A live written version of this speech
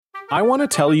I want to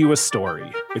tell you a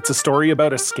story. It's a story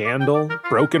about a scandal,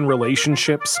 broken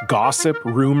relationships, gossip,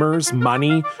 rumors,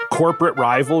 money, corporate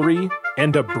rivalry,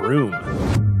 and a broom.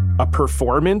 A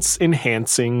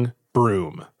performance-enhancing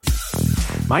broom.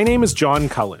 My name is John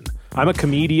Cullen. I'm a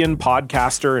comedian,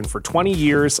 podcaster, and for 20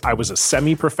 years, I was a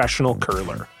semi-professional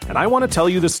curler. And I want to tell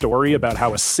you the story about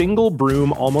how a single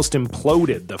broom almost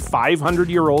imploded the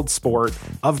 500-year-old sport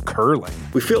of curling.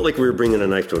 We felt like we were bringing a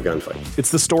knife to a gunfight.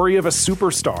 It's the story of a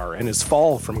superstar and his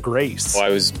fall from grace. Well, I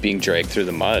was being dragged through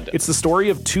the mud. It's the story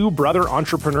of two brother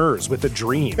entrepreneurs with a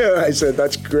dream. I said,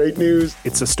 that's great news.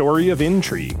 It's a story of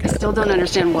intrigue. I still don't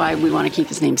understand why we want to keep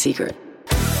his name secret.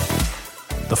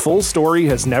 The full story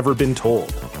has never been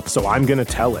told, so I'm going to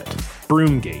tell it.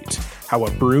 Broomgate, how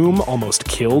a broom almost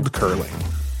killed curling.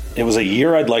 It was a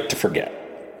year I'd like to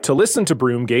forget. To listen to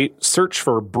Broomgate, search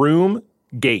for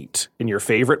Broomgate in your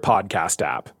favorite podcast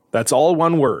app. That's all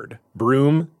one word,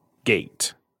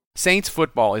 Broomgate. Saints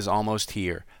football is almost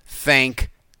here. Thank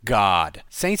God.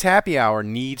 Saints Happy Hour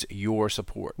needs your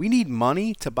support. We need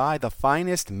money to buy the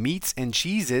finest meats and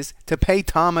cheeses to pay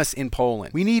Thomas in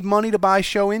Poland. We need money to buy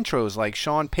show intros like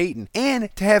Sean Payton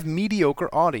and to have mediocre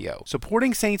audio.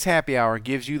 Supporting Saints Happy Hour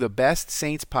gives you the best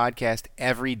Saints podcast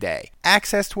every day.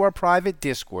 Access to our private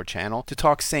Discord channel to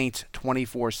talk Saints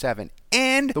 24/7.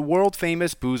 And the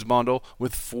world-famous booze bundle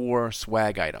with 4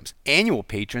 swag items. Annual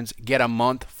patrons get a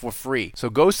month for free. So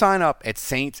go sign up at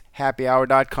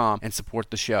saintshappyhour.com and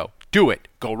support the show. Do it.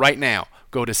 Go right now.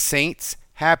 Go to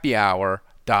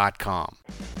saintshappyhour.com.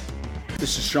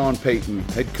 This is Sean Payton,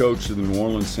 head coach of the New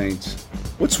Orleans Saints.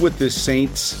 What's with this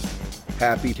Saints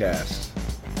Happy Cast?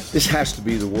 This has to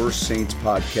be the worst Saints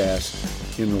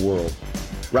podcast in the world.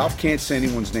 Ralph can't say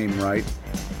anyone's name right.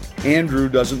 Andrew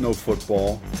doesn't know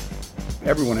football.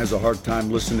 Everyone has a hard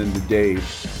time listening to Dave.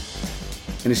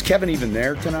 And is Kevin even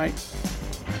there tonight?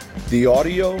 The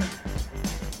audio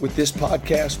with this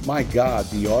podcast, my God,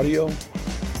 the audio,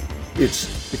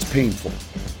 it's painful.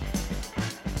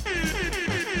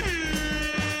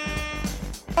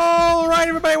 All right,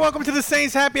 everybody, welcome to the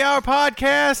Saints Happy Hour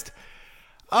podcast.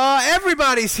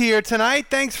 Everybody's here tonight.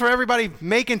 Thanks for everybody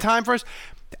making time for us.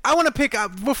 I want to pick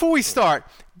up, before we start,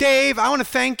 Dave, I want to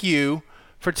thank you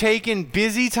for taking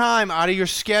busy time out of your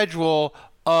schedule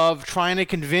of trying to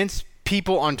convince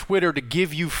people on Twitter to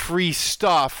give you free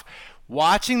stuff,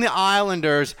 watching the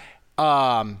Islanders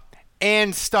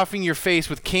and stuffing your face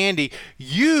with candy.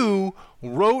 You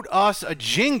wrote us a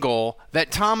jingle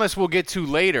that Thomas will get to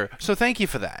later, so thank you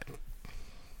for that.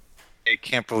 I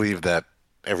can't believe that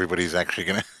everybody's actually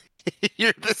going to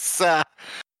hear this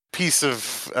piece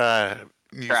of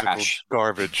musical trash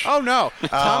garbage. Oh no,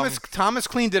 Thomas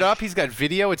cleaned it up. He's got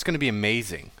video. It's going to be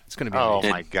amazing. It's going to be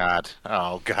amazing. My God.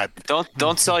 Oh God.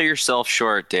 Don't sell yourself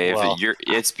short, Dave. Well,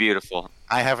 it's beautiful.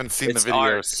 I haven't seen It's the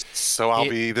videos, art. so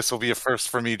this will be a first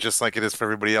for me, just like it is for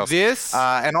everybody else.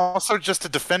 And also just to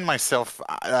defend myself.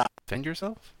 Defend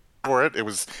yourself? For it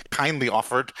was kindly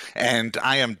offered, and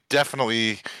I am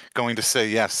definitely going to say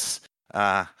yes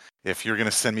if you're going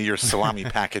to send me your salami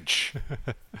package.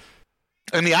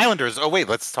 And the Islanders. Oh, wait,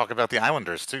 let's talk about the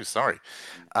Islanders, too. Sorry.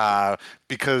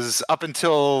 Because up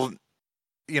until,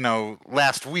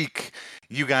 last week,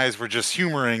 you guys were just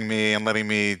humoring me and letting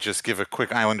me just give a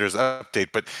quick Islanders update.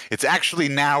 But it's actually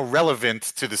now relevant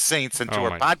to the Saints and to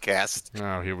our podcast.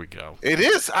 Oh, here we go. It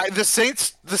is. The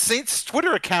Saints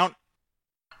Twitter account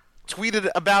tweeted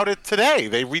about it today.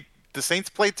 The Saints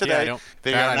played today. I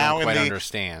don't quite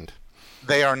understand.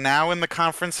 They are now in the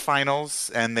conference finals,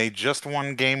 and they just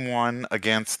won Game 1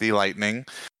 against the Lightning.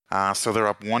 So they're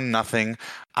up 1-0.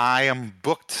 I am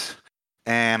booked,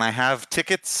 and I have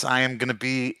tickets. I am going to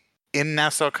be in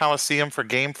Nassau Coliseum for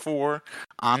Game 4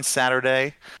 on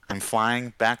Saturday. I'm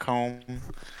flying back home,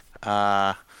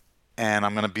 and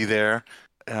I'm going to be there.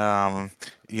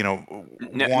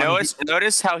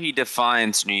 Notice how he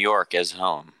defines New York as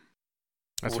home.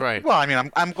 That's right. Well, I mean,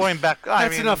 I'm going back.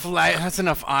 That's enough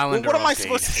Islander. What am I update.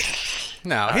 supposed to?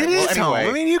 No, Right, it is anyway. home.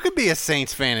 I mean, you could be a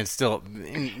Saints fan and still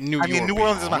in New York. I mean, New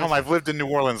Orleans is my home. I've lived in New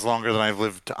Orleans longer than I've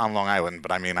lived on Long Island,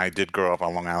 but I mean, I did grow up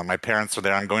on Long Island. My parents are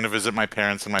there. I'm going to visit my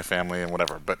parents and my family and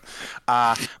whatever. But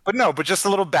just a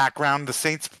little background.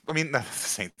 The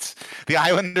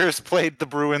Islanders played the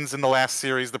Bruins in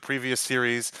the previous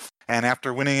series. And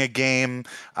after winning a game,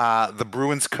 the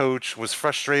Bruins coach was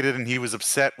frustrated and he was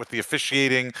upset with the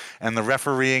officiating and the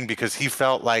refereeing because he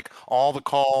felt like all the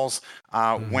calls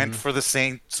went for the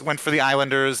Saints, went for the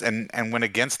Islanders, and went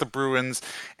against the Bruins.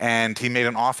 And he made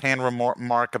an offhand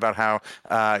remark about how,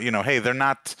 hey, they're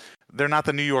not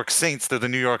the New York Saints, they're the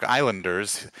New York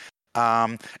Islanders.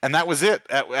 And that was it.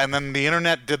 And then the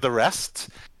internet did the rest.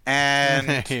 And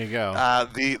there you go.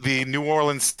 The New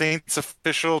Orleans Saints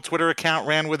official Twitter account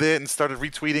ran with it and started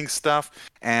retweeting stuff.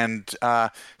 And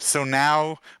so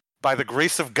now, by the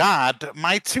grace of God,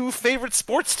 my two favorite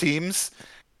sports teams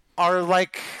are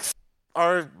like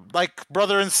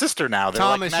brother and sister now. They're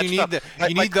Thomas, like you need the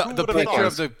picture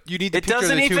of the you need the It picture of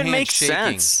doesn't the two even hands make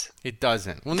shaking. sense. It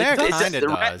doesn't. Well, now it kind of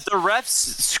does. The refs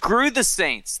screw the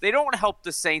Saints. They don't help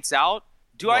the Saints out.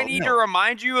 Do I need to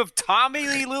remind you of Tommy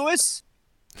Lee Lewis,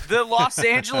 the Los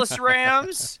Angeles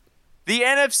Rams, the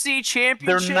NFC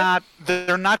Championship?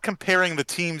 They're not comparing the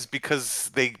teams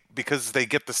because they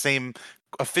get the same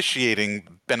officiating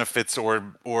benefits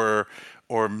or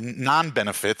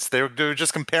non-benefits. They're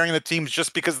just comparing the teams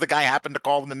just because the guy happened to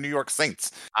call them the New York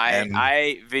Saints.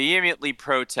 I vehemently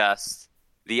protest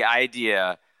the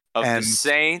idea of the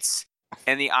Saints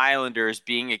and the Islanders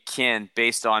being akin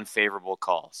based on favorable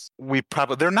calls.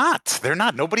 They're not.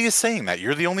 Nobody is saying that.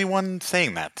 You're the only one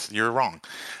saying that. You're wrong.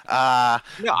 I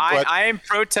am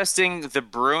protesting the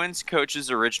Bruins coach's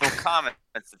original comments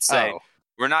that say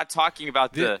we're not talking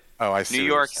about the New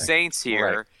York Saints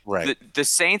here. Right. The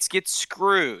Saints get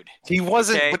screwed. He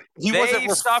wasn't. Okay? They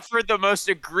suffered the most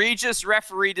egregious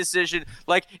referee decision.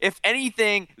 Like, if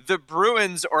anything, the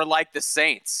Bruins are like the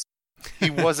Saints.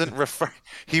 He wasn't referring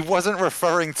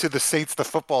to the Saints, the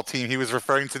football team. He was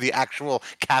referring to the actual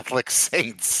Catholic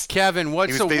Saints. Kevin,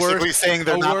 what's he was basically saying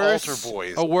they're not altar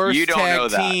boys. A worse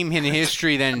tag team in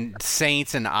history than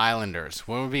Saints and Islanders?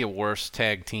 What would be a worse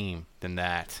tag team than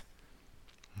that?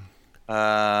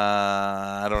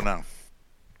 I don't know.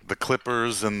 The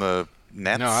Clippers and the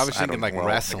Nets. No, I was thinking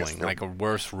wrestling, like a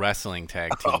worse wrestling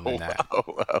tag team than that.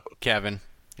 Kevin,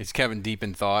 is Kevin deep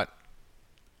in thought?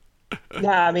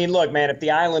 Nah, I mean, look, man. If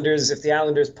the Islanders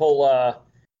pull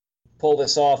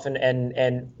this off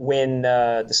and win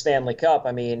the Stanley Cup,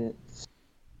 I mean,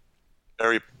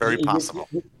 very possible.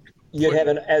 You'd have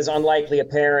as unlikely a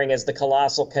pairing as the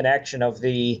colossal connection of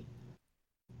the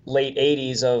late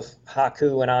 '80s of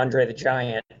Haku and Andre the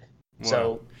Giant. Wow.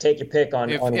 So take your pick on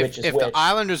which is which. If the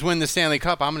Islanders win the Stanley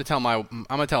Cup, I'm going to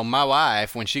tell my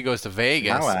wife when she goes to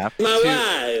Vegas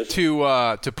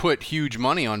to put huge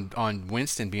money on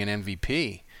Winston being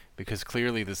MVP because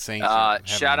clearly the Saints.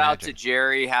 Shout out to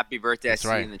Jerry! Happy birthday! I see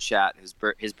you in the chat.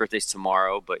 His birthday's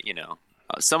tomorrow, but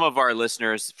some of our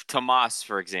listeners, Tomas,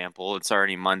 for example, it's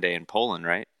already Monday in Poland,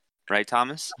 right? Right,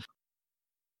 Thomas?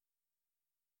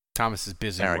 Thomas is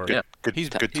busy. Right, good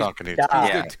talking to you.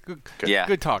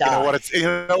 Good talking. You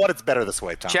know what? It's better this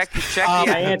way, Thomas. Check the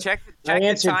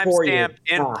timestamp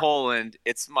in Poland.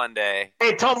 It's Monday.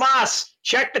 Hey, Tomas,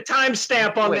 check the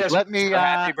timestamp on this. Let me.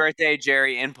 Happy birthday,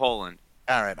 Jerry, in Poland.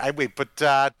 All right,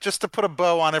 but just to put a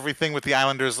bow on everything with the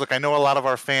Islanders. Look, I know a lot of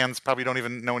our fans probably don't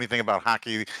even know anything about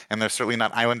hockey, and they're certainly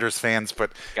not Islanders fans.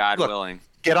 But God willing.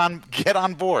 Get on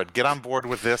board. Get on board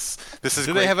with this. This is.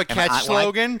 Do great. They have a catch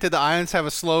slogan? Did the Islanders have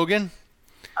a slogan?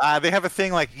 They have a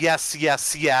thing like yes,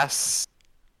 yes, yes.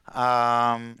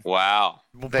 Wow.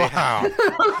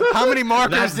 How many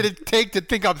markers did it take to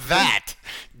think of that?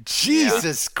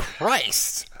 Jesus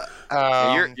Christ.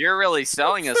 You're really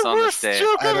selling us on this day.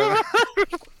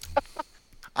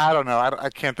 I don't know. I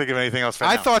can't think of anything else.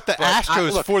 I thought the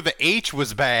Astros for the H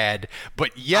was bad,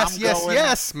 but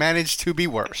yes managed to be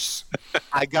worse.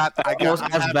 I got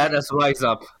as bad as Rise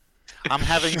Up. I'm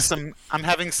having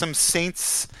some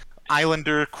Saints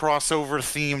Islander crossover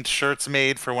themed shirts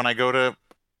made for when I go to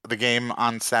the game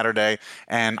on Saturday,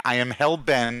 and I am hell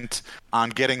bent on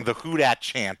getting the Who Dat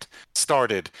chant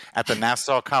started at the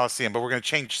Nassau Coliseum. But we're going to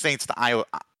change Saints to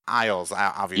Isles,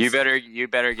 obviously. You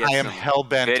better get. I am hell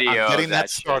bent on getting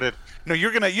that started. No,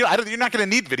 you're not gonna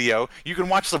need video. You can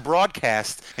watch the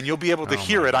broadcast, and you'll be able to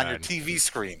hear it on your TV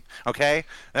screen. Okay,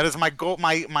 that is my goal.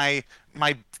 My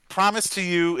promise to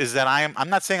you is that I'm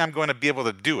not saying I'm going to be able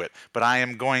to do it, but I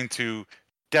am going to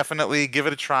definitely give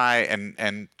it a try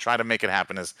and try to make it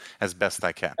happen as best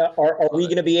I can. Are we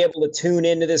going to be able to tune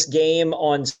into this game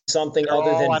on something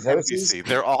other than Versus? NBC.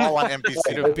 They're all on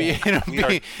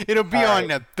NBC. It'll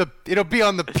be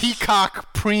on the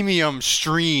Peacock Premium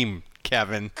stream,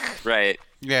 Kevin. Right.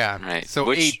 Yeah. Right. So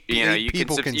you can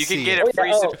get a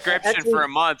free subscription for a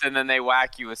month, and then they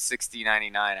whack you with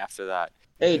 $60.99 after that.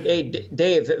 Hey,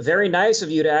 Dave! Very nice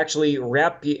of you to actually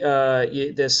rep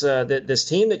this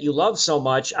team that you love so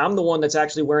much. I'm the one that's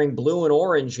actually wearing blue and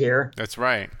orange here. That's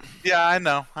right. Yeah, I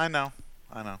know.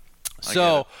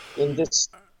 So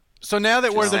now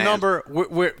that we're the number,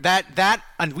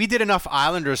 and we did enough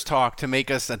Islanders talk to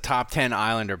make us a top 10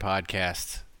 Islander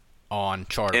podcast on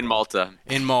Chartable. In Malta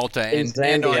and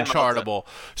on Chartable.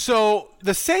 So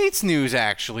the Saints news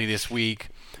actually this week.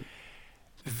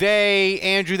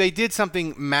 They did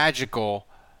something magical.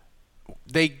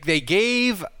 they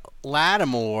gave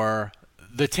Lattimore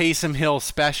the Taysom Hill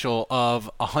special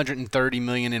of $130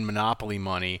 million in Monopoly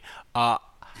money,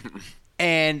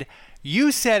 and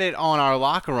you said it on our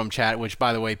Locker Room chat, which,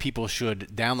 by the way, people should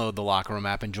download the Locker Room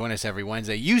app and join us every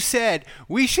Wednesday. You said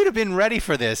we should have been ready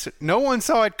for this. No one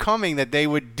saw it coming that they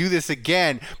would do this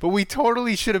again, but we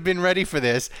totally should have been ready for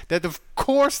this, that of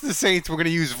course the Saints were going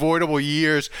to use voidable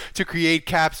years to create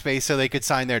cap space so they could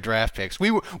sign their draft picks.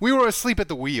 We were asleep at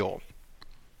the wheel.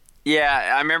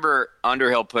 Yeah, I remember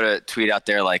Underhill put a tweet out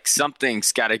there like,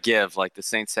 something's got to give. Like, the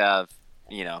Saints have,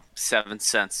 7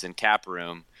 cents in cap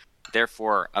room.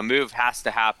 Therefore, a move has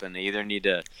to happen. They either need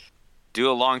to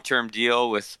do a long-term deal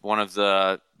with one of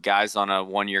the guys on a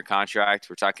one-year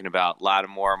contract. We're talking about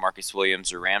Lattimore, Marcus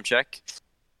Williams, or Ramczyk.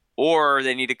 Or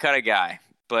they need to cut a guy.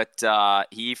 But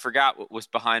he forgot what was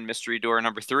behind mystery door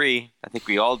number 3. I think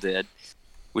we all did,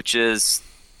 which is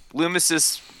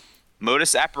Loomis's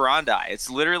modus operandi. It's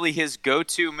literally his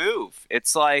go-to move.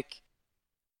 It's like,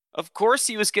 of course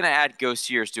he was going to add ghost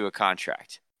years to a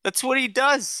contract. That's what he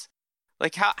does.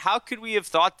 Like, how could we have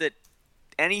thought that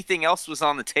anything else was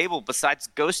on the table besides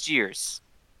ghost years?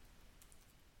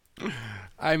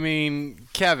 I mean,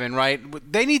 Kevin, right?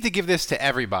 They need to give this to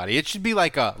everybody. It should be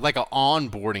like a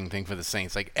onboarding thing for the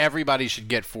Saints. Like, everybody should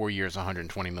get 4 years,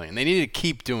 $120 million. They need to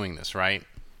keep doing this, right?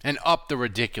 And up the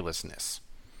ridiculousness.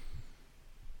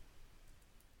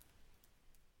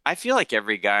 I feel like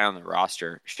every guy on the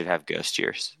roster should have ghost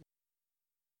years.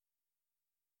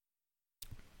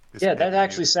 Yeah, that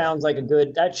actually sounds like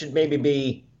that should maybe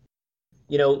be,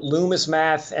 Loomis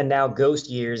math and now ghost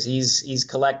years. He's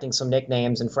collecting some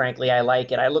nicknames, and frankly, I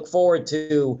like it. I look forward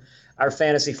to our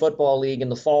fantasy football league in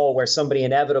the fall where somebody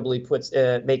inevitably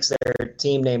makes their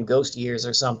team name Ghost Years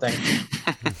or something.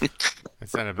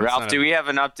 Ralph, do we have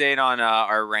an update on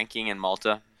our ranking in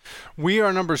Malta? We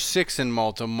are number 6 in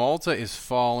Malta. Malta is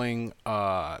falling.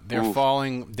 They're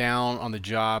falling down on the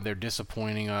job. They're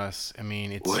disappointing us. I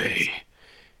mean, it's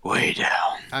way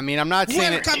down. I mean, I'm not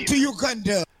saying welcome to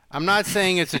Uganda. I'm not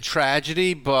saying it's a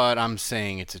tragedy, but I'm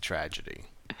saying it's a tragedy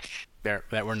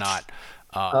that we're not.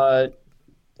 Tomas,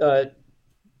 you're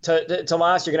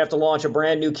gonna have to launch a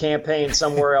brand new campaign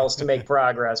somewhere else to make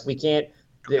progress. We can't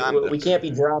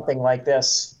be dropping like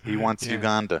this. He wants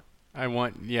Uganda.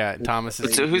 Thomas.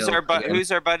 So who's our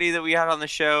buddy that we had on the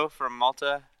show from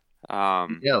Malta?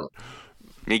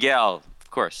 Miguel,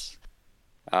 of course.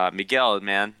 Miguel,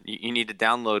 man, you need to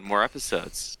download more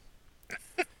episodes.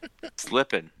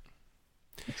 Slipping.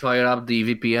 Fire up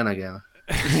the VPN again.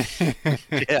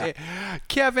 Yeah.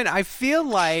 Kevin, I feel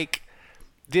like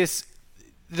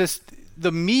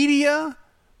the media,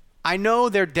 I know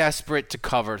they're desperate to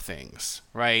cover things,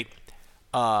 right?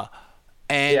 And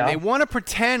they want to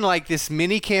pretend like this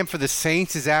mini camp for the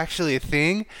Saints is actually a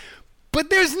thing. But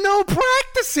there's no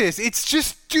practices. It's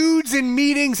just dudes in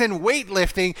meetings and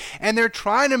weightlifting, and they're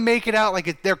trying to make it out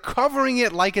like they're covering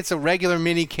it like it's a regular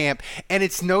mini camp, and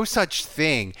it's no such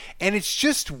thing. And it's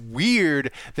just weird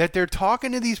that they're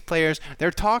talking to these players,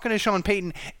 they're talking to Sean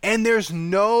Payton, and there's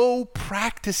no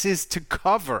practices to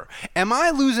cover. Am I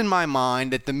losing my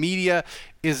mind that the media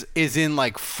is in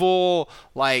like full,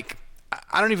 like,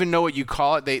 I don't even know what you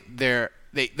call it.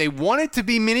 They want it to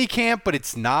be minicamp, but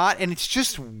it's not, and it's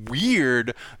just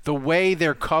weird the way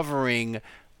they're covering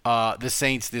the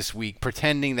Saints this week,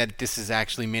 pretending that this is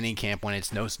actually minicamp when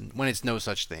it's no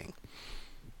such thing.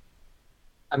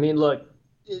 I mean, look,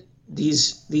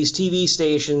 these TV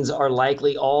stations are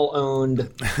likely all owned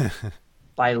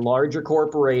by larger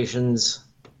corporations,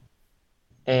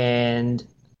 and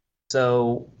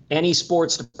so any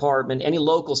sports department, any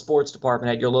local sports department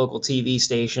at your local TV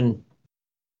station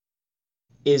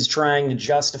is trying to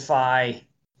justify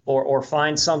or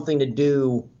find something to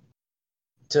do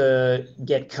to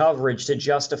get coverage to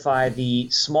justify the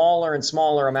smaller and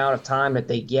smaller amount of time that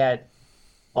they get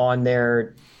on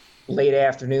their late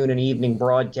afternoon and evening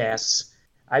broadcasts.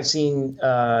 I've seen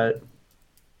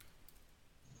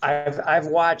I've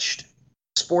watched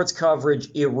sports coverage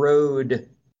erode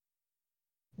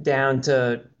down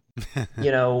to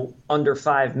under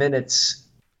 5 minutes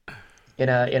in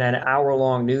an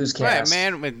hour-long newscast. Right,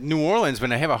 man. With New Orleans, when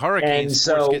they have a hurricane,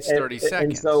 sports gets 30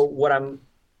 seconds. And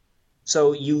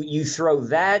so you throw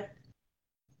that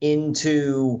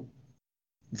into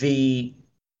the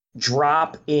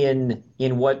drop in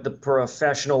what the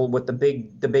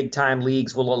big time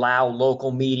leagues will allow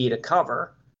local media to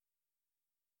cover.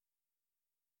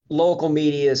 Local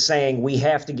media is saying we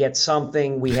have to get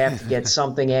something,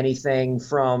 anything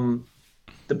from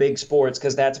the big sports,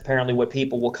 because that's apparently what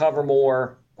people will cover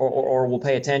more or will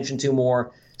pay attention to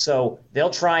more. So they'll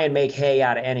try and make hay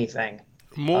out of anything.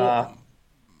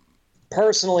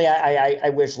 personally, I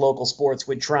wish local sports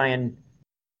would try and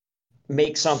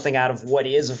make something out of what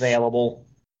is available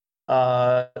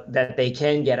that they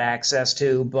can get access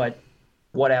to, but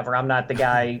whatever. I'm not the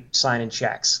guy signing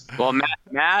checks. Well,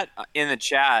 Matt in the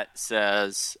chat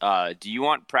says, do you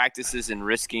want practices and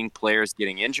risking players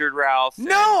getting injured, Ralph?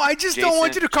 No, I just don't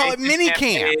want you to call it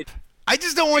minicamp. I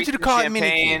just don't want you to call it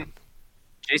minicamp.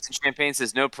 Jason Champagne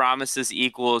says, no promises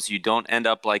equals you don't end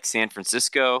up like San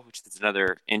Francisco, which is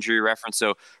another injury reference.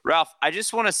 So, Ralph, I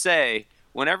just want to say,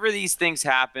 whenever these things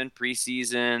happen,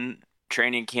 preseason,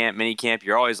 training camp, minicamp,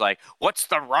 you're always like, what's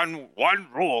the one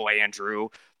rule, Andrew?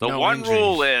 The no one injuries.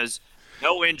 Rule is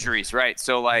no injuries, right?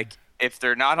 So, like, if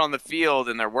they're not on the field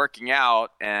and they're working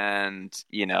out and,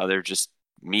 they're just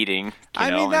meeting. I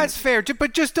mean, that's fair,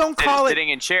 but just don't call it sitting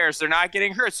in chairs. They're not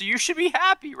getting hurt, so you should be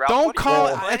happy, Ralph. Don't call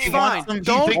it. That's fine.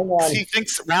 He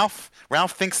thinks Ralph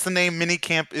thinks the name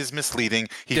minicamp is misleading.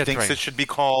 He thinks it should be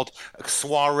called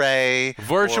soiree,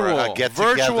 virtual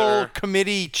get-together.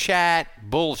 Committee chat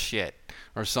bullshit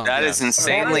or something. That is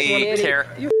insanely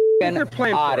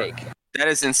That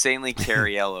is insanely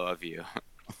Cariello of you.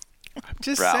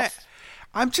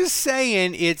 I'm just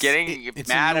saying it's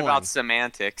mad annoying. About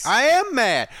semantics. I am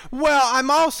mad. Well, I'm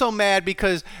also mad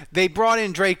because they brought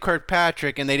in Drake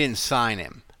Kirkpatrick and they didn't sign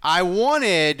him. I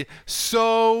wanted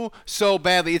so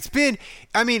badly. This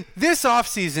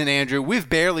offseason, Andrew, we've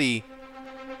barely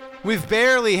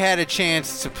had a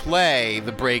chance to play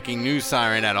the breaking news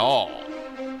siren at all.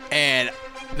 And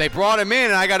they brought him in,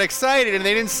 and I got excited, and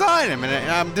they didn't sign him,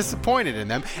 and I'm disappointed in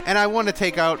them. And I want to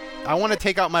take out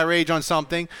my rage on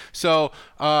something. So,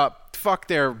 fuck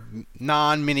their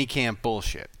non-minicamp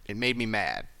bullshit. It made me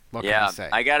mad. What can I say?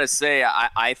 I gotta say,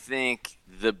 I think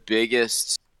the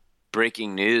biggest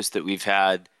breaking news that we've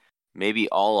had, maybe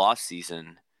all off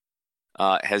season,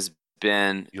 has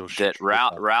been that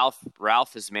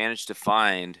Ralph has managed to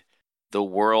find the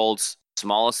world's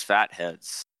smallest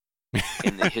fatheads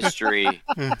in the history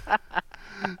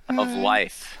of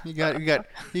life. You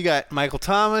got Michael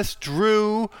Thomas,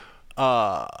 Drew,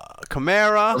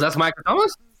 Kamara. Oh, that's Michael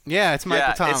Thomas? Yeah, it's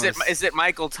Michael Thomas. Is it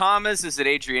Michael Thomas? Is it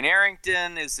Adrian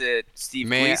Arrington? Is it Steve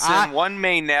Gleason? One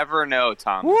may never know,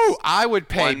 Thomas. Woo, I would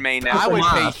pay. One may never. I would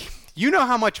pay. You know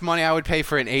how much money I would pay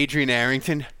for an Adrian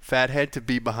Arrington fathead to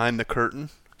be behind the curtain?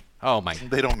 Oh my!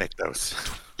 They don't make those.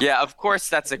 Yeah, of course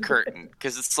that's a curtain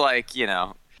because it's like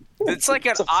It's like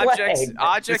an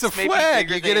object. It's a flag.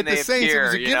 You get at the Saints. It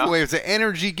was a giveaway. It was an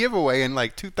energy giveaway in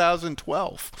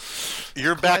 2012.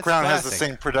 Your background has the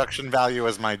same production value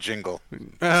as my jingle.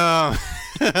 We'll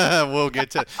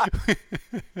get to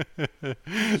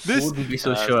this. Wouldn't be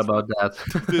so sure about that.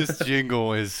 This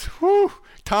jingle is. Whew.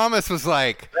 Thomas was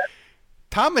like.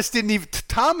 Thomas didn't even.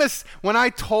 Thomas, when I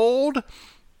told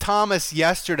Thomas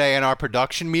yesterday in our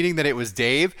production meeting that it was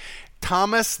Dave,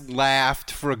 Thomas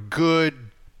laughed for a good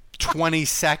 20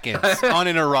 seconds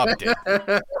uninterrupted.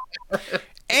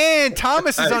 And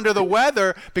Thomas is under the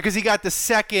weather because he got the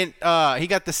second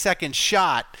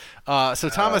shot. So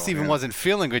Thomas wasn't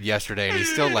feeling good yesterday, and he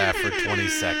still laughed for 20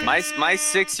 seconds. My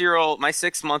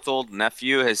 6-month-old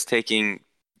nephew has taken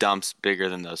dumps bigger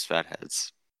than those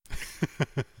fatheads.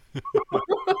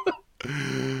 That's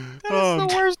the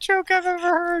worst joke I've ever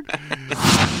heard.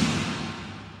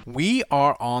 We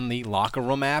are on the Locker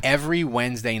Room app every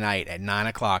Wednesday night at 9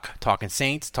 o'clock, talking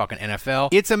Saints, talking NFL.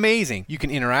 It's amazing. You can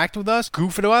interact with us,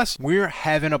 goof at us. We're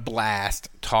having a blast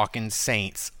talking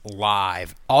Saints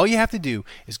live. All you have to do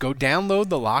is go download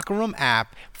the Locker Room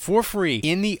app for free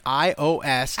in the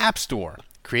iOS App Store.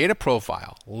 Create a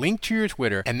profile, link to your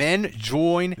Twitter, and then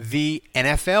join the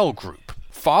NFL group.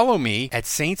 Follow me at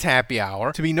Saints Happy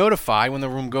Hour to be notified when the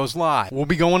room goes live. We'll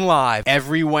be going live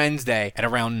every Wednesday at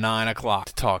around 9 o'clock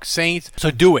to talk Saints.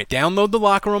 So do it. Download the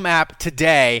Locker Room app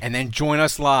today and then join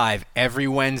us live every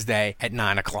Wednesday at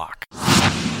 9 o'clock.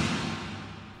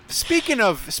 Speaking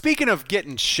of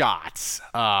getting shots,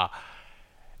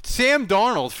 Sam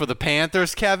Darnold for the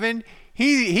Panthers, Kevin,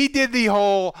 he did the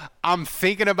whole, I'm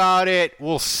thinking about it,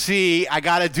 we'll see, I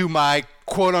got to do my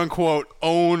quote-unquote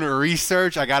own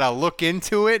research, I got to look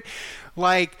into it.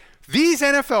 Like, these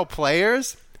NFL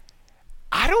players,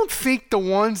 I don't think the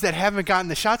ones that haven't gotten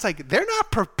the shots, like, they're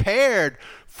not prepared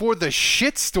for the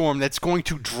shitstorm that's going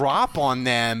to drop on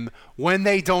them when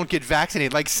they don't get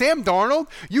vaccinated. Like, Sam Darnold,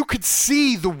 you could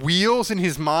see the wheels in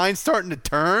his mind starting to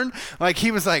turn. Like, he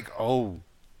was like, oh,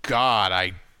 God,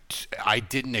 I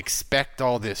didn't expect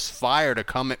all this fire to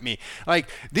come at me. Like,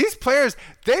 these players,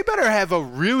 they better have a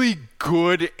really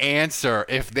good answer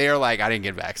if they're like, I didn't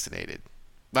get vaccinated.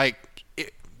 Like,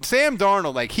 Sam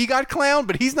Darnold, like, he got clowned,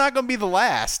 but he's not going to be the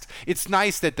last. It's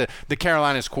nice that the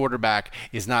Carolinas quarterback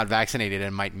is not vaccinated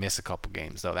and might miss a couple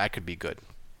games, though. That could be good.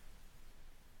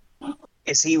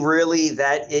 Is he really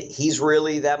he's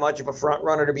really that much of a front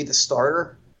runner to be the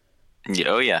starter?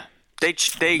 Oh yeah. They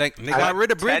got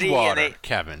rid of Bridgewater,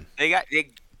 Kevin. They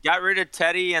got rid of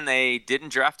Teddy and they didn't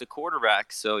draft a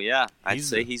quarterback. So yeah, I'd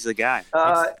say he's the guy.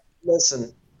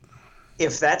 Listen,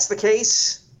 if that's the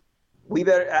case, we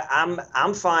better.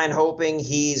 I'm fine hoping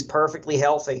he's perfectly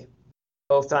healthy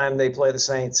both times they play the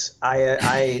Saints.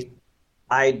 I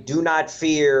do not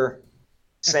fear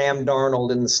Sam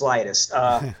Darnold in the slightest.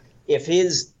 If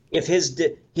his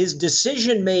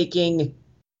decision making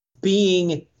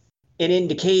being an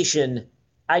indication,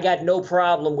 I got no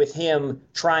problem with him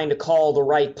trying to call the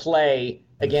right play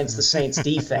against the Saints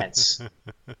defense.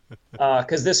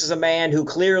 Because this is a man who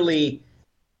clearly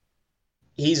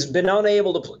he's been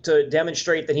unable to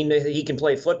demonstrate that he can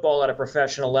play football at a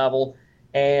professional level,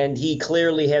 and he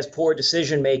clearly has poor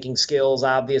decision-making skills,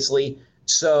 obviously.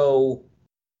 So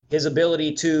his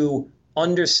ability to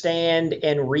understand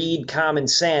and read common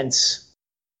sense,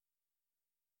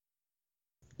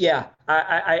 yeah,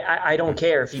 I don't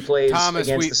care if he plays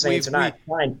against the Saints or not.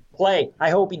 Fine, play. I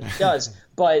hope he does.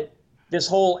 But this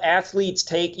whole athletes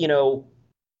take,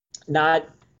 not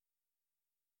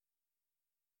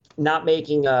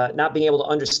being able to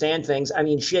understand things. I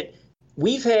mean, shit.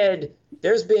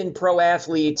 There's pro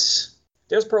athletes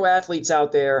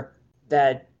out there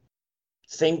that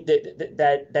think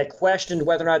that questioned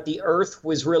whether or not the Earth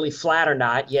was really flat or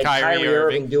not. You had Kyrie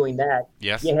Irving doing that.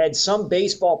 Yes. You had some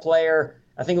baseball player,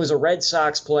 I think it was a Red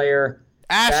Sox player.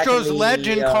 Astros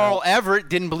legend Carl Everett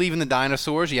didn't believe in the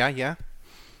dinosaurs. Yeah.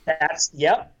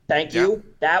 Thank you.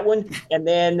 That one. And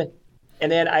then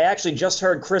I actually just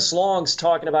heard Chris Longs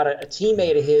talking about a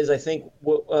teammate of his, I think,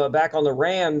 back on the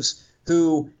Rams,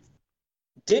 who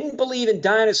didn't believe in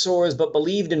dinosaurs but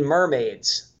believed in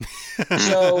mermaids.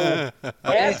 So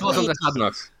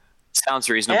sounds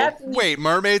reasonable. Wait,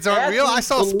 mermaids aren't real? I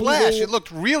saw Splash. It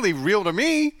looked really real to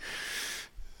me.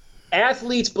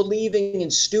 Athletes believing in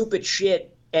stupid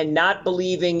shit and not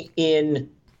believing in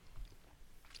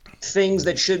things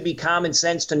that should be common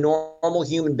sense to normal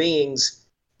human beings.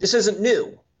 This isn't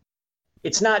new.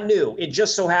 It's not new. It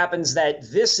just so happens that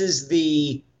this is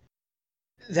the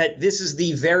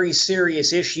very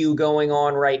serious issue going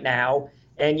on right now.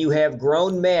 And you have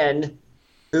grown men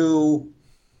who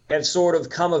have sort of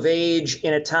come of age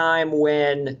in a time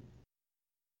when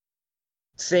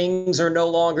things are no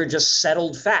longer just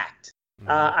settled fact.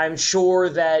 I'm sure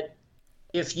that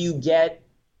if you get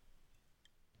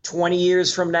 20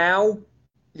 years from now,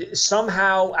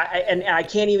 somehow, and I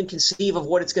can't even conceive of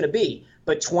what it's going to be,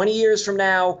 but 20 years from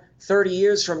now, 30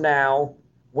 years from now,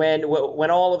 when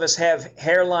all of us have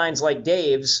hairlines like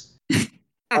Dave's,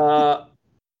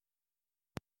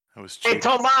 Hey,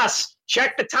 Tomas,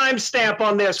 check the timestamp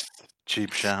on this.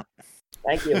 Cheap shot.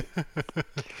 Thank you.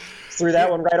 Threw that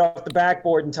one right off the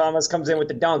backboard, and Thomas comes in with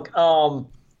the dunk.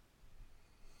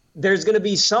 There's going to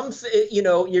be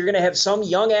you're going to have some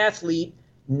young athlete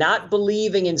not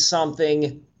believing in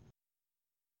something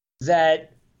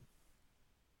that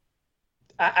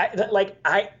I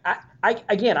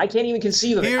can't even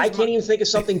conceive of it. I can't even think of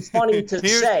something funny to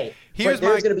say. But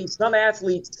there's going to be some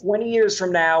athletes 20 years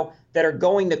from now that are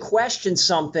going to question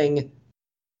something,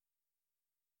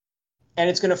 and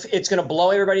it's going to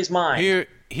blow everybody's mind.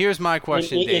 Here's my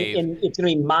question, Dave. It's going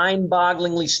to be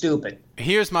mind-bogglingly stupid.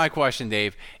 Here's my question,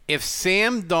 Dave. If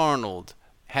Sam Darnold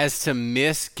has to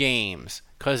miss games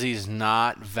because he's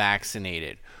not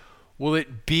vaccinated, will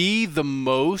it be the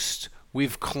most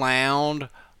we've clowned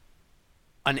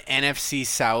an NFC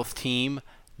South team,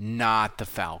 not the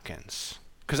Falcons?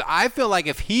 Because I feel like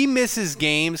if he misses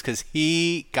games because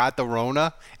he got the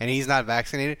Rona and he's not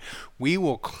vaccinated, we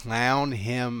will clown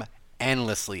him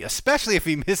endlessly, especially if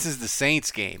he misses the Saints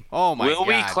game. Oh my God! Will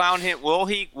we clown him?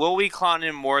 Will we clown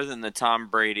him more than the Tom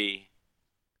Brady?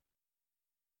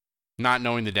 Not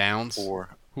knowing the downs. Oh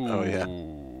yeah,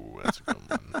 that's a good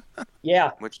one.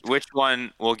 Yeah. Which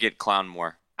one will get clowned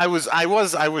more? I was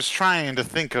trying to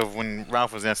think of, when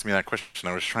Ralph was asking me that question,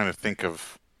 I was trying to think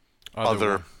of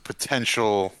other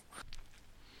potential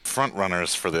front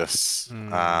runners for this.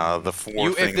 The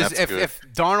four thing that's good. If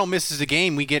Darnold misses a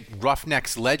game, we get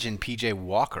Roughnecks legend PJ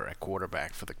Walker at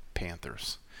quarterback for the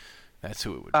Panthers. That's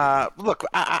who it would be. Look,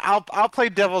 I'll play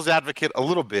devil's advocate a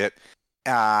little bit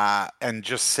and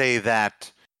just say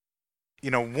that,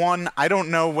 one, I don't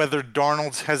know whether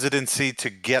Darnold's hesitancy to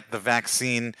get the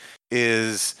vaccine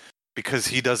is because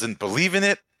he doesn't believe in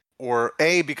it, or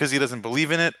A, because he doesn't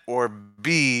believe in it, or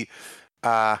B,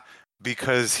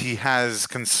 because he has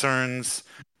concerns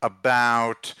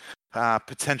about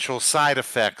potential side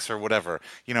effects or whatever.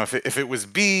 You know, if it was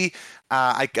B,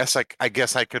 I guess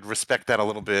I could respect that a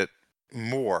little bit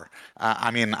more.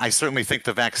 I mean, I certainly think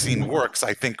the vaccine works.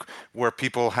 I think where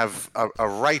people have a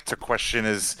right to question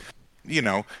is, you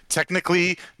know,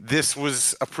 technically this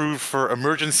was approved for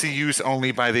emergency use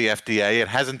only by the FDA. It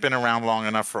hasn't been around long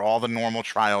enough for all the normal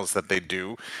trials that they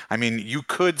do. I mean, you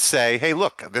could say, hey,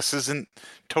 look, this isn't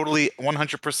totally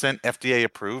 100% FDA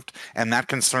approved, and that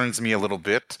concerns me a little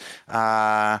bit.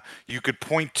 You could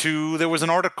point to, there was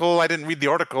an article, I didn't read the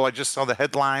article, I just saw the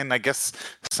headline. I guess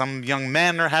some young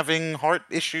men are having heart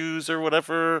issues or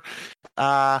whatever.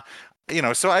 You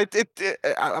know, so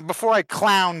before I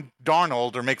clown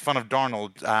Darnold or make fun of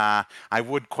Darnold, I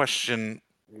would question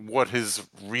what his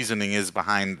reasoning is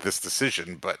behind this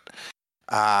decision. But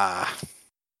I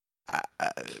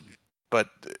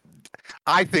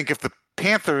think if the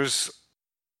Panthers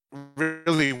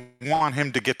really want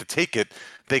him to get to take it,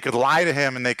 they could lie to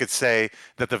him and they could say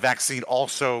that the vaccine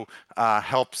also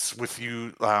helps with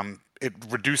you. It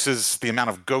reduces the amount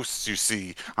of ghosts you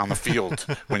see on the field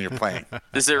when you're playing.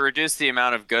 Does it reduce the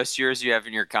amount of ghost years you have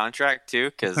in your contract too?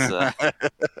 Because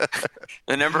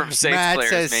the number of Saints Matt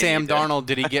players. Matt says Sam Darnold,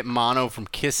 did he get mono from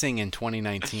kissing in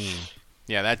 2019?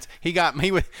 Yeah,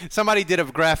 somebody did a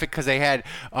graphic because they had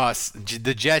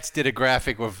the Jets did a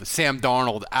graphic with Sam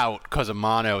Darnold out because of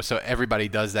mono, so everybody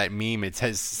does that meme. It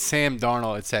says Sam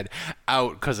Darnold. It said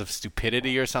out because of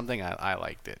stupidity or something. I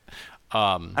liked it.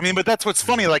 I mean, but that's what's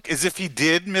funny. Like, is if he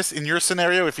did miss in your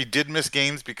scenario, if he did miss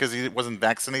games because he wasn't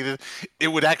vaccinated, it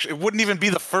wouldn't even be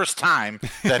the first time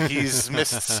that he's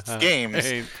missed games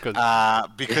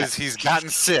because he's gotten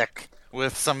sick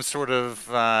with some sort of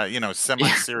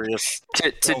semi-serious.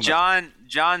 To John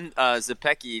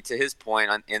Zapecki, to his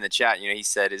point in the chat, you know, he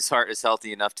said his heart is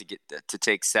healthy enough to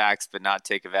take sacks but not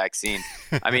take a vaccine.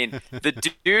 I mean,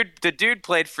 the dude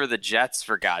played for the Jets,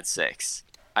 for God's sakes.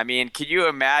 I mean, can you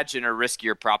imagine a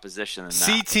riskier proposition than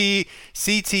that?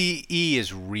 CTE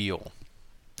is real,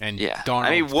 and yeah.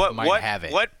 Darnold might have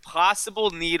it. What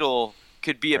possible needle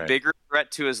could be a bigger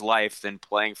threat to his life than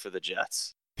playing for the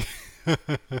Jets?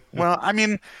 Well, I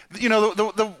mean, you know,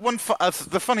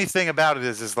 the funny thing about it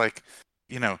is like,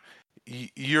 you know,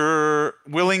 you're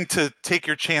willing to take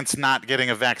your chance not getting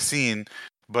a vaccine,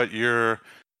 but you're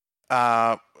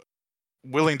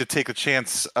willing to take a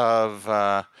chance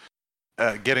of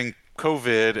getting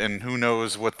COVID, and who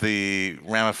knows what the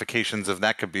ramifications of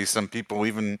that could be. Some people,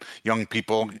 even young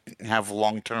people, have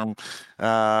long-term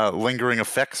lingering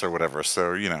effects or whatever.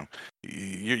 So, you know,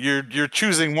 you're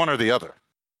choosing one or the other.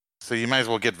 So you might as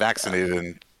well get vaccinated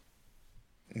and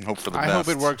hope for the best. I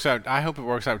hope it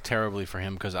works out terribly for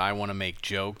him because I want to make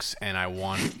jokes and I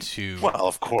want to. Well,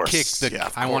 of course.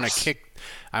 I want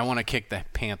to kick the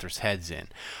Panthers' heads in.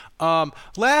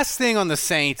 Last thing on the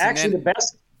Saints. Actually, the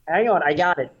best. Hang on, I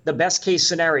got it. The best case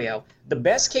scenario. The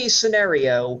best case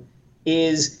scenario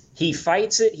is he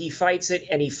fights it,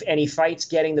 and he fights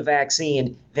getting the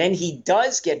vaccine. Then he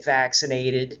does get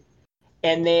vaccinated,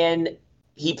 and then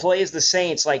he plays the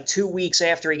Saints like 2 weeks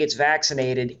after he gets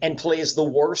vaccinated and plays the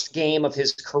worst game of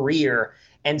his career.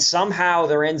 And somehow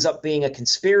there ends up being a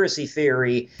conspiracy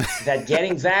theory that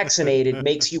getting vaccinated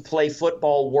makes you play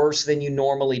football worse than you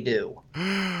normally do.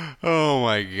 Oh,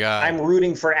 my God. I'm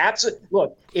rooting for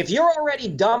Look, if you're already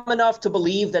dumb enough to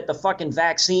believe that the fucking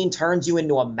vaccine turns you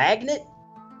into a magnet,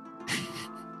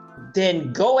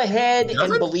 then go ahead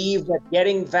and believe that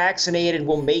getting vaccinated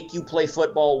will make you play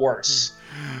football worse.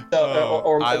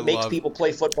 Or makes people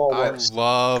play football worse. I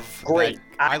love great.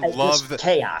 I love the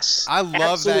chaos. I love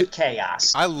absolute that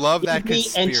chaos. I love that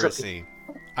conspiracy.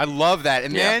 I love that.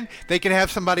 And then they can have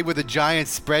somebody with a giant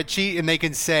spreadsheet and they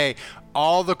can say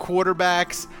all the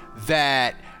quarterbacks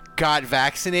that got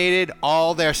vaccinated,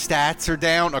 all their stats are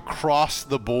down across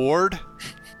the board.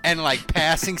 And, like,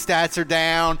 passing stats are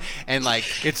down, and, like,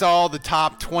 it's all the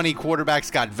top 20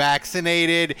 quarterbacks got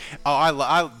vaccinated.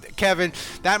 Oh, Kevin,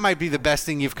 that might be the best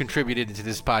thing you've contributed to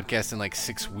this podcast in, like,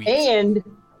 6 weeks.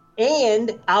 And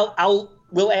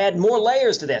we'll add more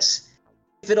layers to this.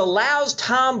 If it allows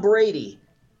Tom Brady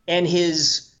and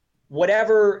his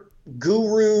whatever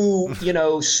guru, you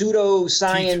know,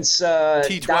 pseudoscience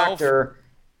doctor,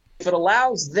 if it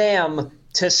allows them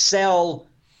to sell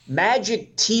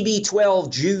magic TB12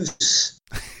 juice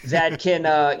that can,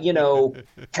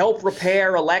 help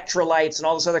repair electrolytes and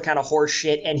all this other kind of horse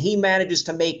shit, and he manages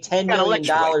to make $10 million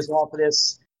off of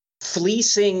this,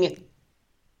 fleecing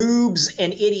boobs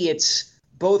and idiots,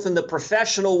 both in the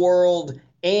professional world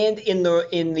and in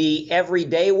the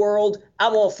everyday world,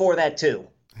 I'm all for that too.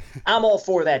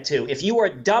 If you are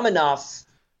dumb enough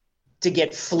to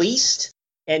get fleeced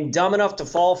and dumb enough to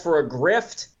fall for a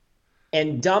grift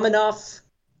and dumb enough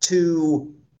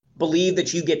to believe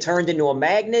that you get turned into a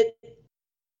magnet,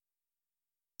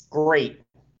 great.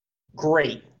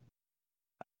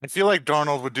 I feel like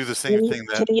Darnold would do the same thing.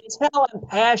 Can you tell I'm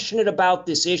passionate about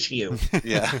this issue?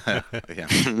 Yeah.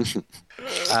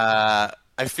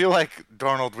 I feel like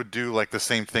Darnold would do like the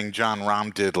same thing John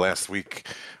Rahm did last week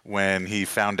when he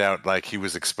found out like he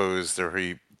was exposed or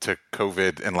he took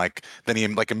COVID, and like then he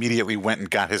like immediately went and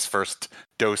got his first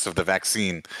dose of the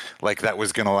vaccine. Like that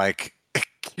was gonna like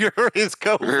cure his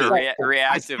COVID.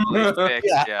 Reactively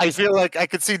fixed. Yeah, I feel like I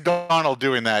could see Darnold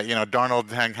doing that. You know,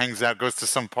 Darnold hangs out, goes to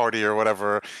some party or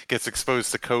whatever, gets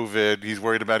exposed to COVID. He's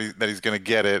worried about that he's going to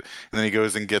get it, and then he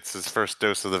goes and gets his first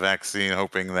dose of the vaccine,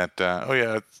 hoping that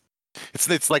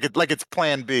it's like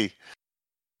Plan B.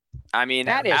 I mean,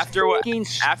 after what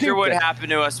happened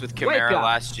to us with Kamara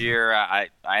last year, I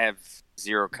have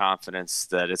zero confidence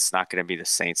that it's not going to be the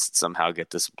Saints that somehow get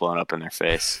this blown up in their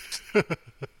face.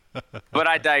 But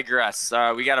I digress.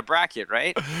 We got a bracket,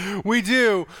 right? We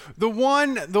do. The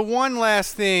one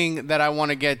last thing that I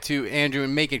want to get to, Andrew,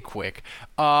 and make it quick.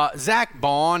 Zach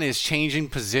Bond is changing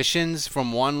positions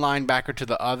from one linebacker to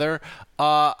the other.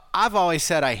 I've always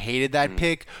said I hated that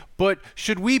pick, but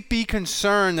should we be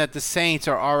concerned that the Saints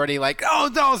are already like,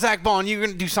 oh, no, Zach Bond, you're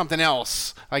going to do something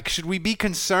else? Like, should we be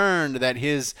concerned that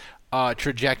his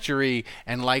trajectory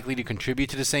and likely to contribute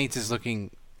to the Saints is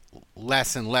looking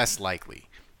less and less likely?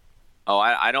 Oh,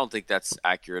 I don't think that's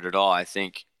accurate at all. I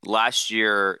think last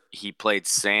year he played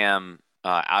Sam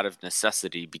out of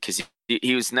necessity because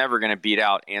he was never going to beat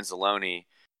out Anzalone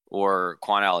or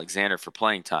Quan Alexander for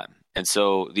playing time. And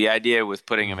so the idea with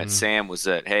putting him at Sam was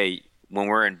that, hey, when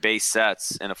we're in base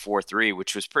sets in a 4-3,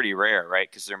 which was pretty rare, right,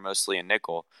 because they're mostly a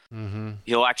nickel,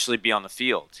 he'll actually be on the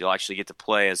field. He'll actually get to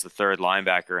play as the third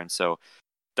linebacker. And so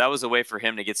that was a way for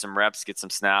him to get some reps, get some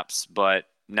snaps. But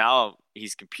now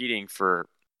he's competing for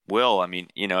Will. I mean,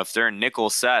 you know, if they're in nickel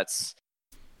sets,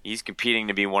 he's competing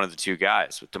to be one of the two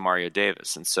guys with Demario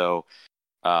Davis. And so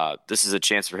this is a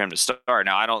chance for him to start.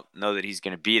 Now, I don't know that he's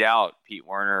going to beat out Pete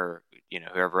Werner or, you know,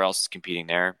 whoever else is competing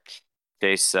there.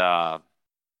 Chase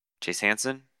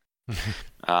Hansen.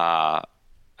 I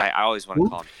always want to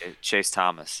call him Chase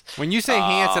Thomas. When you say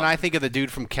Hansen, I think of the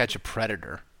dude from Catch a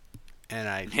Predator.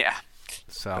 And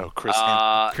Chris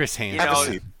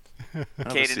Hansen. You know,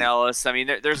 Caden Ellis. I mean,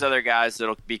 there's other guys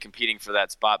that'll be competing for that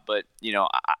spot, but you know,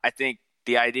 I think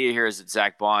the idea here is that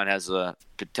Zach Bond has a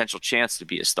potential chance to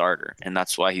be a starter, and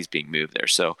that's why he's being moved there.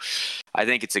 So, I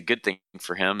think it's a good thing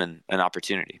for him and an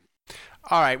opportunity.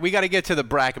 All right, we got to get to the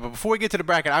bracket, but before we get to the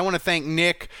bracket, I want to thank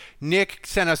Nick. Nick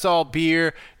sent us all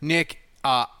beer. Nick,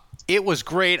 it was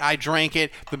great. I drank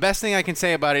it. The best thing I can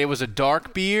say about it was a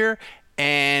dark beer,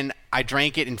 and I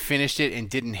drank it and finished it and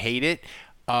didn't hate it.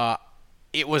 That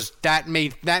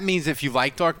means if you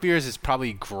like dark beers, it's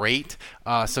probably great.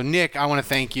 So Nick, I want to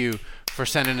thank you for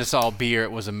sending us all beer.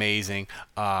 It was amazing.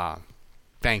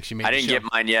 Thanks. I didn't get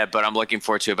mine yet, but I'm looking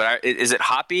forward to it. But is it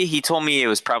hoppy? He told me it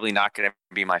was probably not going to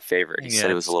be my favorite. He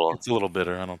said it's a little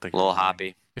bitter. I don't think a little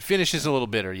hoppy. It finishes a little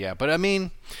bitter, yeah. But I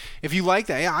mean, if you like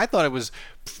that, yeah, I thought it was.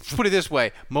 Put it this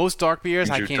way: most dark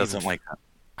beers, I can't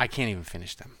even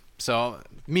finish them. So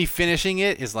me finishing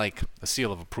it is like a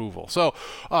seal of approval. So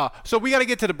we got to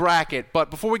get to the bracket.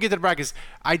 But before we get to the brackets,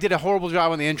 I did a horrible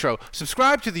job on the intro.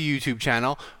 Subscribe to the YouTube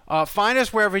channel. Find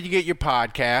us wherever you get your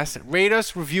podcasts. Rate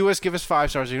us, review us, give us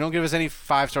 5 stars. If you don't give us any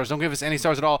 5 stars, don't give us any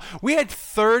stars at all. We had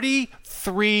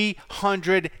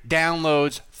 3,300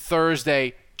 downloads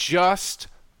Thursday just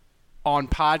on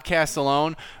podcasts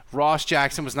alone. Ross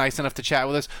Jackson was nice enough to chat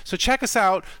with us. So check us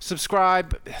out,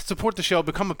 subscribe, support the show,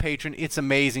 become a patron. It's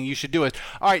amazing. You should do it.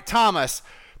 All right, Thomas,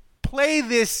 play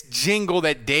this jingle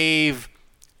that Dave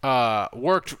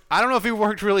worked. I don't know if he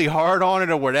worked really hard on it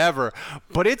or whatever,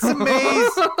 but it's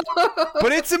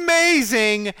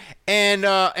amazing.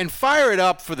 And fire it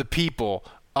up for the people.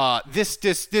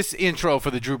 This intro for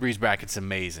the Drew Brees bracket's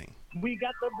amazing. We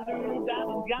got the Blue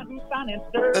Diamonds, Yahoo Finance,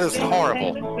 that is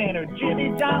horrible. Center, Jimmy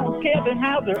Jones, Kevin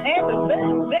Hauser, and the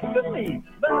best next to me.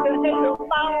 But the head of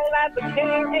all at the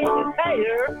hair in his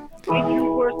hair. It's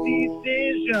your worst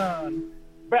decision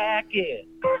bracket.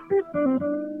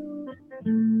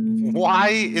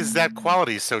 Why is that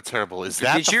quality so terrible? Is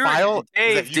that the file?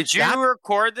 Dave, did you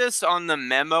record this on the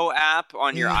Memo app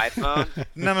on your iPhone?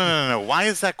 No. Why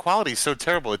is that quality so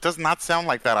terrible? It does not sound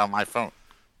like that on my phone.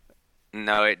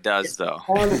 No, it does though.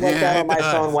 I like that on my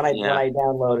phone when I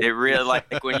download it. It really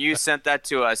like when you sent that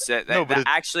to us. That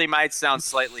actually might sound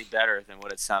slightly better than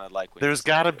what it sounded like. When there's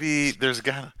got to be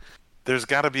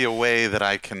a way that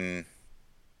I can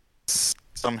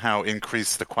somehow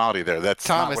increase the quality there. That's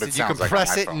Thomas, not what it did you sounds compress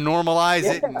like it and normalize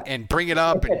it and bring it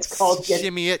up and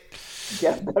shimmy it?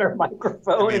 Get a better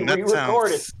microphone and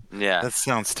re-record it. Yeah, that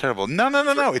sounds terrible. No.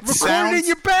 It sounds. Record it in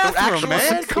your bathroom,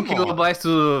 man. Come on. Kilobytes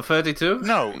to 32?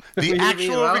 No,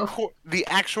 the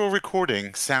actual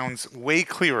recording sounds way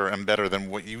clearer and better than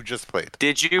what you just played.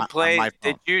 Did you play?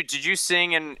 Did you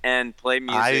sing and play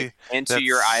music into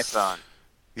your iPhone?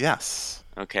 Yes.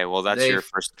 Okay, well that's your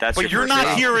first. But you're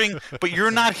not hearing. But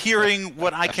you're not hearing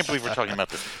what I can't believe we're talking about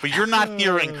this. But you're not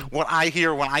hearing what I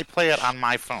hear when I play it on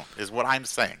my phone. Is what I'm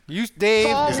saying. Dave.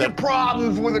 Solve your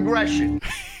problems with aggression.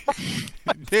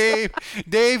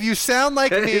 Dave, you sound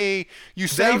like me. You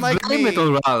sound like me.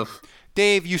 Ralph.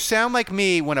 Dave, you sound like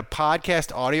me when a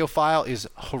podcast audio file is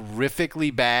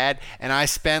horrifically bad and I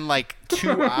spend like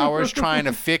 2 hours trying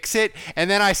to fix it, and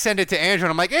then I send it to Andrew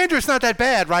and I'm like, Andrew, it's not that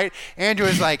bad, right? Andrew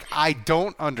is like, I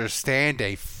don't understand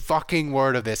a fucking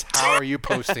word of this. How are you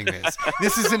posting this?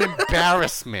 This is an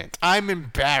embarrassment. I'm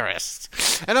embarrassed.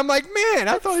 And I'm like, man,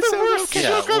 I thought it sounded okay.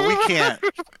 Yeah, well,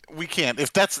 we can't.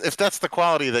 If that's the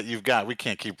quality that you've got, we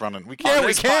can't keep running. We can't. Yeah,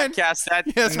 we can. Podcast,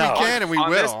 yes, we can, and we will.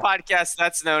 On this podcast,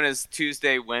 that's known as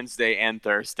Tuesday, Wednesday, and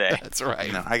Thursday. That's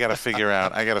right. No, I gotta figure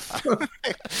out. I gotta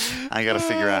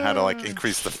figure out how to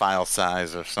increase the file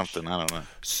size or something. I don't know.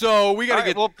 So we gotta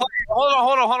get. Well,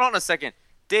 hold on a second,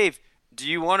 Dave. Do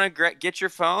you want to get your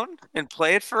phone and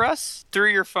play it for us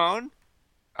through your phone?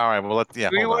 All right. Well, Do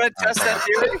you want to test that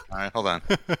theory? All right.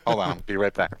 Hold on. Be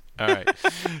right back. All right.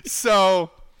 So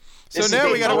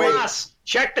now we gotta wait.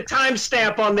 Check the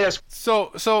timestamp on this.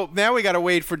 So now we gotta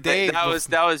wait for Dave.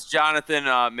 That was Jonathan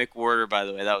McWhorter, by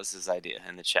the way. That was his idea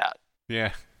in the chat.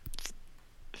 Yeah.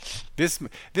 This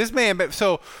man.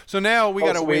 So now we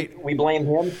gotta wait. We blame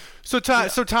him. So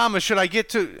Thomas, should I get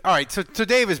to? All right. So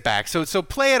Dave is back. So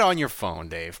play it on your phone,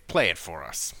 Dave. Play it for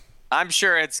us. I'm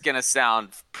sure it's gonna sound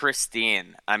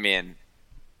pristine. I mean,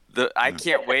 I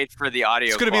can't wait for the audio.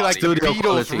 It's gonna be like the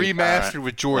Beatles remastered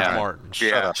with George Martin.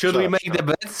 Yeah. Should we make the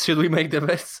bets?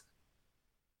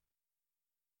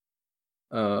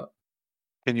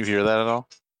 Can you hear that at all?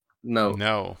 No.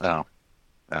 No. Oh.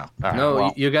 No. Right, no.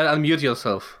 well. You gotta unmute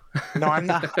yourself. No, I'm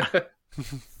not. All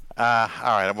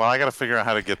right. Well, I gotta figure out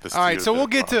how to get this. All right. So we'll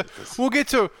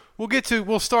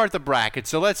start the bracket.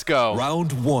 So let's go.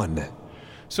 Round 1.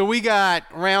 So we got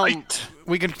round. Right.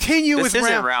 We continue this with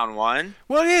isn't round 1.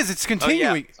 Well, it is. It's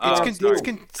continuing.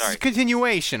 It's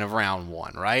continuation of round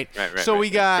 1, right? Right. So we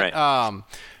got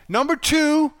number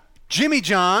 2, Jimmy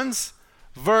Johns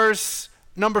versus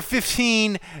number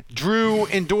 15, Drew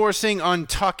endorsing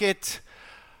Untuck It.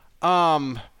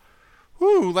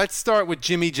 Let's start with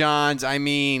Jimmy Johns. I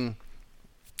mean,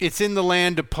 it's in the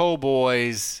land of po'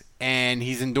 boys, and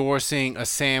he's endorsing a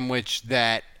sandwich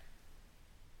that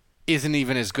isn't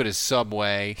even as good as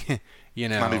Subway. You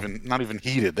know, not even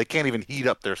heated. They can't even heat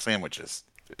up their sandwiches.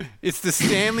 It's the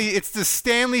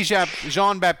Stanley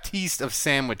Jean-Baptiste of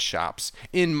sandwich shops,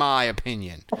 in my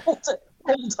opinion.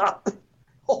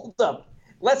 Hold up.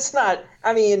 Let's not.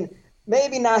 I mean,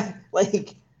 maybe not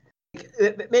like.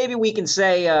 Maybe we can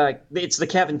say it's the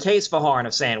Kevin Case-Faharn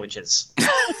of sandwiches.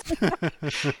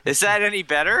 Is that any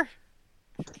better?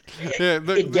 Yeah,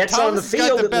 it gets on the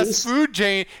field. Got the best food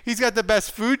chain. He's got the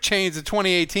best food chains of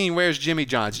 2018. Where's Jimmy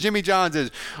John's? Jimmy John's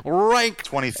is ranked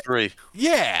 23.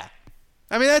 Yeah,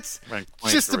 I mean that's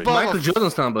just above Michael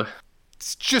Jordan's number.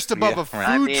 It's just above a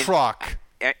food truck.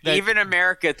 Even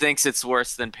America thinks it's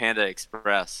worse than Panda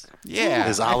Express. Yeah,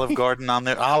 is Olive Garden on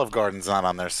there? Olive Garden's not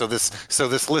on there. So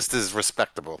this list is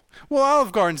respectable. Well,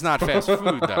 Olive Garden's not fast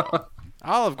food though.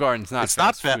 Olive Garden's not. It's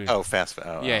fast not food. fast food.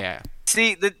 Oh, yeah.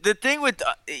 See, the thing with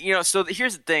so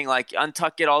here's the thing. Like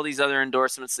Untuck It, all these other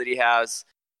endorsements that he has,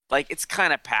 like it's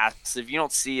kind of passive. You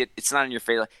don't see it. It's not in your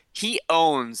face. Like, he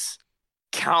owns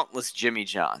countless Jimmy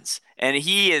Johns, and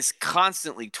he is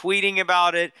constantly tweeting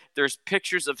about it. There's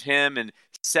pictures of him and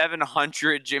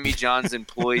 700 Jimmy John's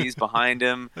employees behind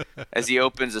him as he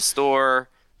opens a store.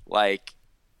 Like,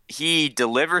 he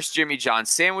delivers Jimmy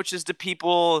John's sandwiches to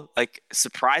people, like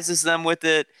surprises them with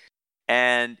it.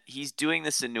 And he's doing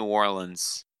this in New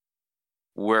Orleans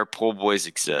where po' boys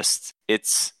exist.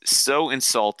 It's so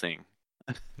insulting.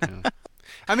 Yeah.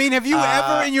 I mean, have you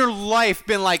ever in your life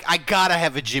been like, I gotta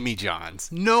have a Jimmy John's?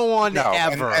 No one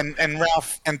ever. And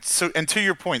Ralph, and to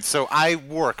your point, so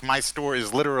my store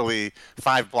is literally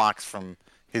 5 blocks from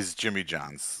his Jimmy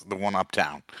John's, the one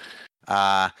uptown.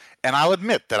 And I'll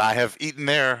admit that I have eaten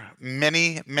there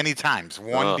many, many times.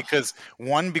 One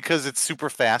because it's super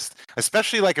fast,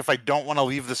 especially like if I don't want to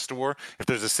leave the store. If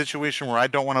there's a situation where I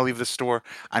don't want to leave the store,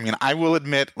 I mean, I will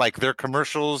admit, like, their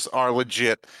commercials are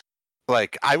legit.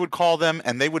 Like, I would call them,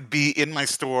 and they would be in my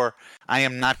store, I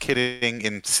am not kidding,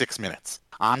 in 6 minutes.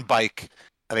 On bike,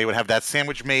 they would have that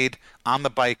sandwich made on the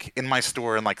bike in my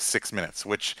store in like 6 minutes,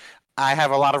 which I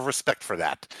have a lot of respect for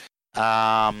that.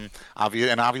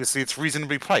 Obviously, it's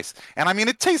reasonably priced. And, I mean,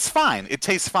 it tastes fine. It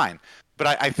tastes fine.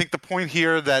 But I think the point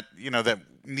here that, that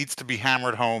needs to be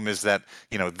hammered home is that,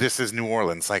 this is New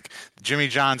Orleans. Like, Jimmy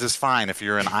John's is fine if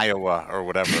you're in Iowa or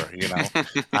whatever, or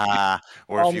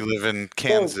if you live in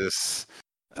Kansas.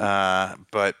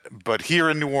 But here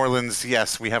in New Orleans,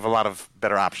 yes, we have a lot of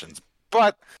better options.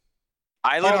 But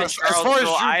I live in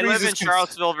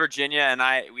Charlottesville, Virginia, and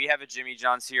we have a Jimmy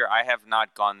John's here. I have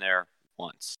not gone there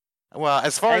once. Well,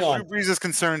 as far as Drew Brees is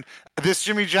concerned, this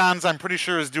Jimmy John's, I'm pretty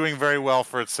sure, is doing very well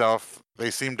for itself.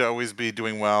 They seem to always be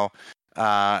doing well.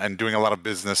 And doing a lot of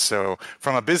business. So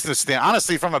from a business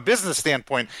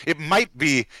standpoint, it might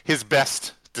be his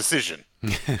best decision.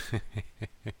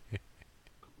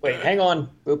 Wait, hang on.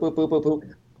 Boop, boop, boop, boop,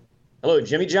 boop. Hello,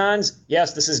 Jimmy John's?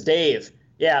 Yes, this is Dave.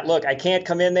 Yeah, look, I can't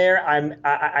come in there.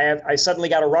 I suddenly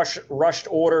got a rushed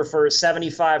order for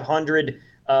 7,500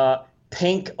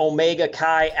 pink Omega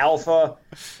Chi Alpha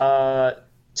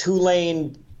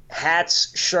 2-lane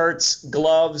hats, shirts,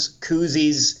 gloves,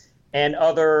 koozies, and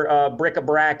other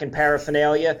bric-a-brac and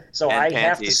paraphernalia. So I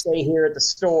have to stay here at the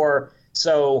store.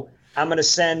 So I'm gonna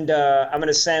send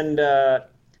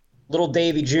little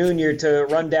Davy Jr. to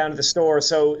run down to the store.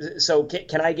 So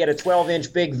can I get a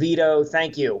 12-inch Big Vito?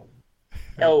 Thank you.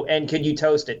 Oh, and could you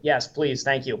toast it? Yes, please.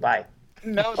 Thank you. Bye.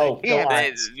 No,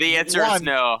 the answer is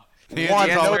no. They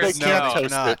can't toast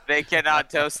it. They cannot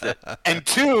toast it. And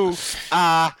two,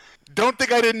 don't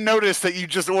think I didn't notice that you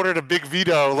just ordered a Big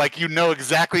Vito, like you know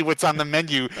exactly what's on the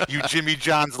menu, you Jimmy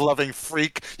John's loving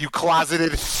freak, you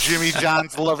closeted Jimmy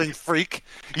John's loving freak.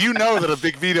 You know that a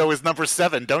Big Vito is number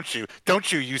 7, don't you?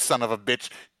 Don't you, you son of a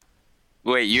bitch?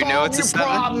 Wait, you know it's a 7?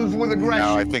 Problems with aggression.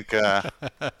 No, I think...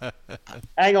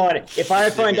 Hang on. If I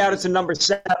find out it's a number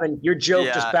 7, your joke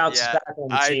just bounces back on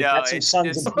the cheek. That's some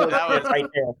sons of bitch right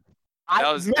there.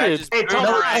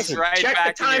 Check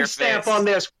the timestamp on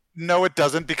this. No, it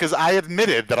doesn't, because I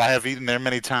admitted that I have eaten there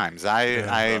many times.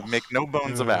 I make no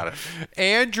bones about it.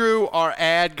 Andrew, our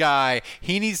ad guy,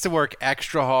 he needs to work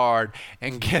extra hard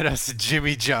and get us a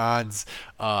Jimmy John's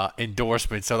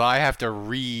endorsement. So I have to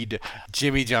read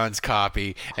Jimmy John's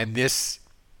copy and this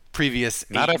previous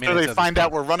 8 Not after minutes they find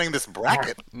out we're running this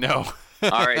bracket. No.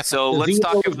 All right, so let's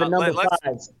talk about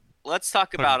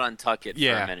Untuck It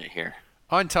for a minute here.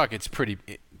 Untuck It's pretty.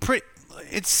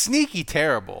 It's sneaky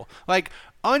terrible. Like.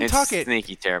 Untuck It.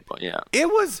 Sneaky terrible, yeah. It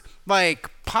was like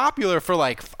popular for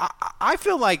like I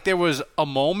feel like there was a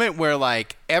moment where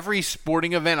like every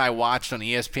sporting event I watched on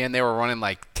ESPN they were running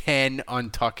like 10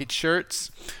 Untuck It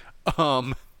shirts.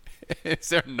 Is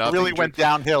there nothing? It really went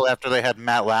downhill after they had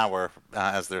Matt Lauer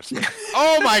as their spokesman.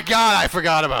 Oh my God, I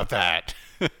forgot about that.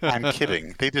 I'm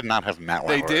kidding. They did not have Matt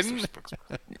Lauer. They didn't.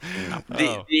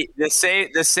 No.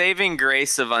 The saving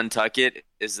grace of Untuck It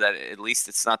is that at least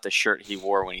it's not the shirt he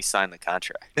wore when he signed the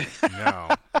contract. No,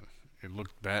 it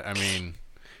looked bad. I mean,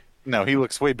 no, he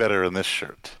looks way better in this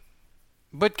shirt.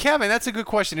 But Kevin, that's a good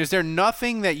question. Is there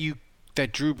nothing that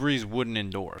Drew Brees wouldn't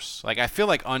endorse? Like I feel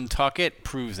like Untuck It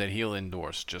proves that he'll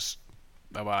endorse just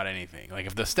about anything. Like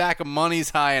if the stack of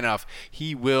money's high enough,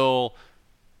 he will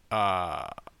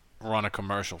run a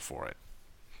commercial for it.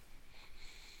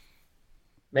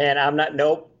 Man, I'm not.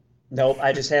 Nope.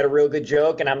 I just had a real good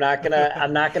joke, and I'm not gonna do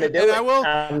it.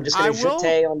 I'm just gonna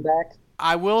jete on back.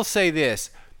 I will say this,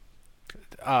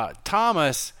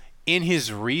 Thomas, in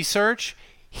his research,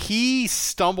 he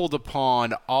stumbled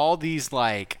upon all these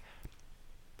like,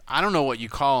 I don't know what you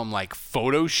call them, like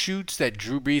photo shoots that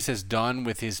Drew Brees has done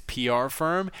with his PR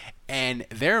firm, and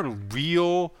they're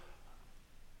real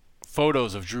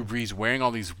photos of Drew Brees wearing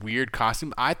all these weird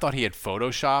costumes. I thought he had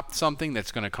photoshopped something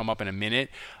that's going to come up in a minute,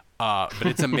 but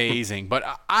it's amazing. But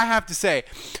I have to say,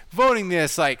 voting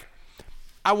this, like,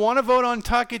 I want to vote on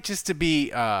Tuck It just to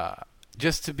be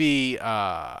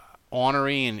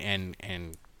ornery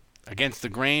and against the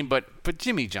grain. But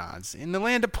Jimmy John's in the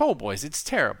land of po' boys, it's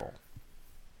terrible.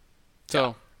 So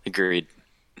yeah, agreed.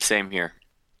 Same here.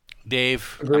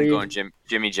 Dave, I'm going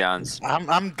Jimmy John's. I'm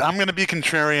going to be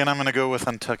contrarian. I'm going to go with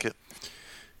Untuck It.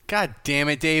 God damn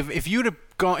it, Dave!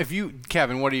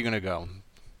 Kevin, what are you going to go?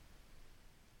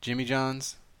 Jimmy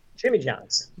John's. Jimmy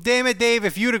John's. Damn it, Dave!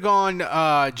 If you'd have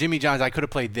gone Jimmy John's, I could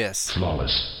have played this.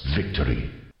 Flawless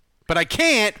victory. But I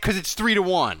can't because it's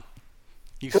 3-1.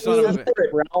 You son of a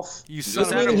Ralph. You son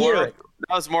of a That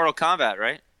was Mortal Kombat,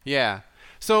 right? Yeah.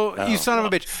 So, you son of a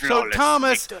bitch. So,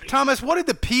 Thomas, what did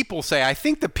the people say? I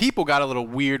think the people got a little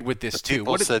weird with this, too.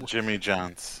 People said Jimmy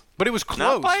John's. But it was close.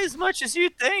 Not by as much as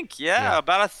you'd think. Yeah,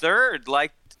 about a third.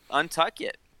 Like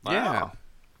Untuckit. Wow. Yeah.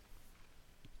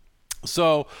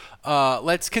 So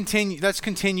let's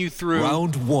continue through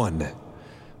round 1.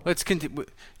 Let's continue.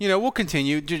 We'll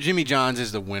continue. Jimmy John's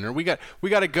is the winner. We got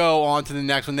to go on to the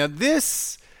next one. Now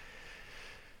this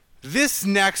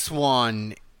next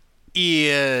one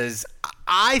is,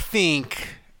 I think,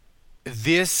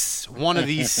 this one of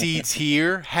these seeds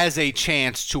here has a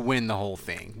chance to win the whole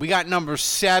thing. We got number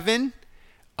 7,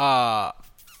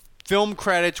 film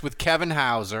credits with Kevin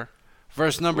Hauser,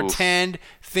 versus number 10,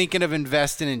 thinking of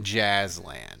investing in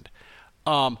Jazzland.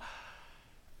 Well,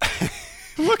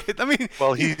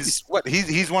 he's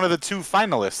one of the 2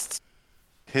 finalists.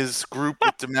 His group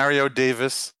with Demario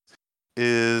Davis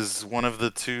is one of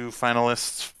the 2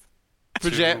 finalists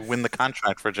to win the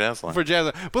contract for Jazzland.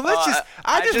 But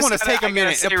I just want to take a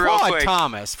minute and applaud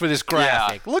Thomas for this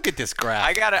graphic. Yeah. Look at this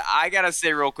graphic. I gotta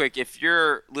say real quick, if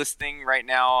you're listening right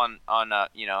now on a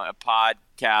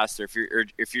podcast, or if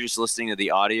you're just listening to the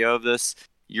audio of this,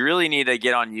 you really need to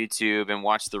get on YouTube and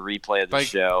watch the replay of the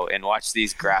show and watch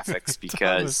these graphics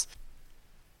because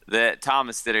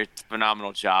Thomas did a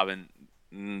phenomenal job, and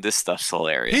this stuff's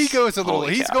hilarious. He's going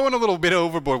a little bit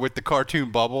overboard with the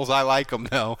cartoon bubbles. I like him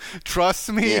though.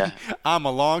 Trust me, I'm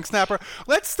a long snapper.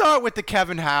 Let's start with the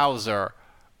Kevin Hauser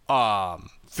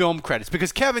film credits,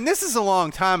 because Kevin, this is a long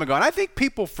time ago, and I think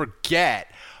people forget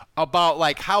about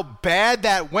like how bad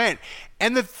that went.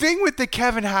 And the thing with the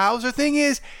Kevin Hauser thing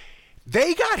is,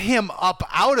 they got him up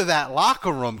out of that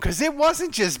locker room, because it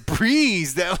wasn't just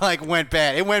Breeze that like went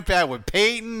bad. It went bad with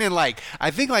Peyton and I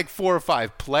think 4 or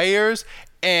 5 players,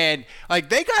 and like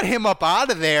they got him up out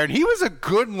of there. And he was a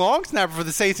good long snapper for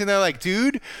the Saints. And they're like,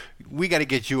 dude, we got to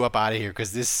get you up out of here,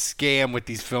 because this scam with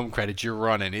these film credits you're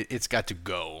running, it's got to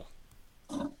go.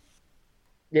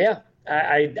 Yeah,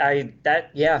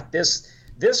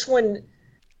 this one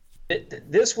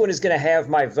is going to have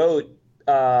my vote.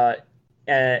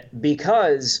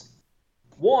 Because,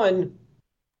 one,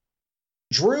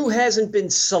 Drew hasn't been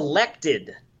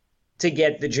selected to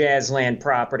get the Jazzland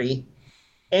property,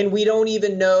 and we don't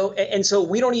even know, and so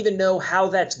we don't even know how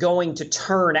that's going to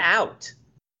turn out.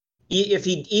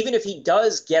 Even if he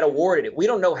does get awarded it, we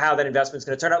don't know how that investment's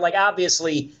going to turn out. Like,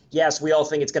 obviously, yes, we all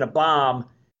think it's going to bomb,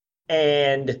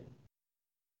 and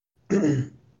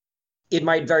it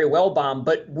might very well bomb,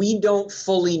 but we don't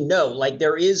fully know. Like,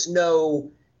 there is no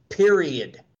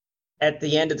period at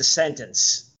the end of the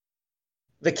sentence.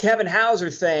 The Kevin Hauser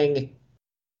thing,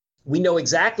 we know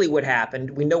exactly what happened.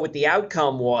 We know what the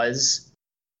outcome was.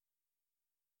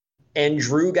 And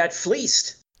Drew got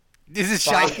fleeced. Is it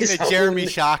shocking that Jeremy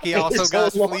Shockey also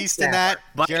got fleeced in that?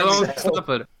 Yeah,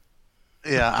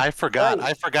 I forgot. Right.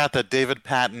 I forgot that David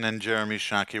Patton and Jeremy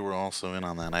Shockey were also in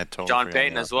on that. I totally John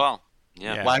Payton as well.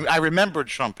 Yeah. Well, I remembered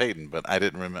Sean Payton, but I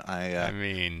didn't remember. I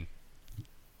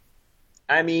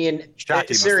mean,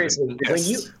 seriously,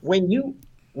 when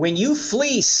you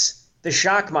fleece the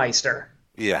Shockmeister,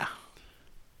 yeah,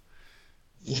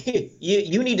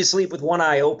 you need to sleep with one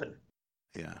eye open.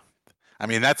 Yeah, I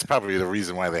mean that's probably the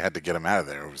reason why they had to get him out of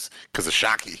there, was because of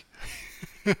Shockey.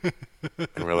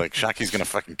 They were like, Shockey's gonna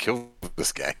fucking kill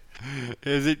this guy.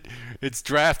 It's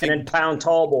drafting and then pound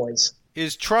tall boys.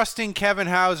 Is trusting Kevin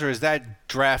Hauser, is that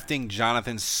drafting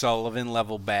Jonathan Sullivan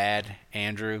level bad,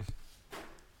 Andrew?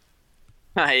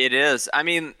 It is. I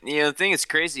mean, the thing that's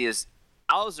crazy is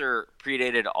Hauser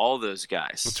predated all those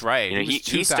guys. That's right.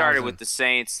 He started with the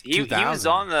Saints. He was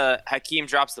on the Hakeem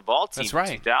drops the ball team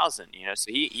in 2000.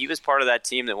 So he was part of that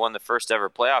team that won the first ever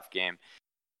playoff game.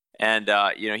 And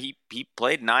he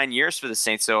played 9 years for the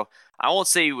Saints. So I won't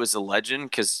say he was a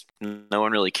legend, because no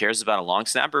one really cares about a long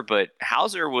snapper. But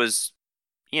Hauser was,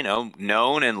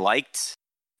 known and liked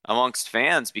amongst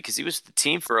fans because he was with the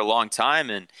team for a long time,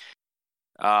 and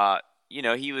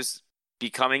he was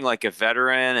becoming like a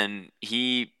veteran, and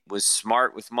he was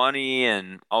smart with money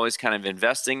and always kind of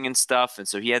investing in stuff. And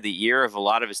so he had the ear of a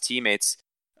lot of his teammates.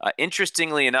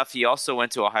 Interestingly enough, he also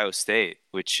went to Ohio State,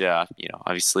 which,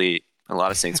 obviously a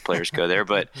lot of Saints players go there,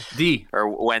 but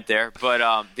went there, but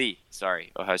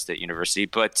Ohio State University.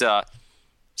 But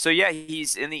so yeah,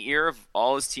 he's in the ear of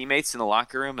all his teammates in the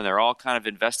locker room, and they're all kind of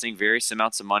investing various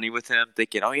amounts of money with him,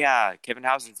 thinking, oh yeah, Kevin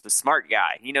Hauser's the smart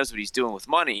guy. He knows what he's doing with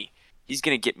money. He's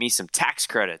going to get me some tax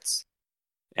credits.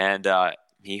 And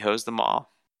he hosed them all.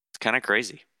 It's kind of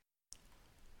crazy.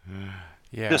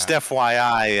 Yeah. Just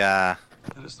FYI, that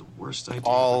is the worst idea.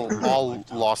 All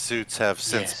lawsuits have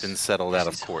since been settled out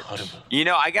of court.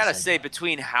 I got to say,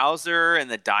 between Hauser and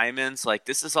the Diamonds,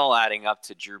 this is all adding up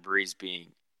to Drew Brees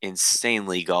being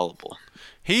insanely gullible.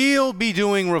 He'll be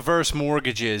doing reverse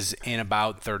mortgages in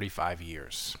about 35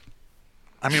 years.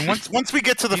 I mean, once we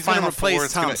get to the He's final gonna replace four,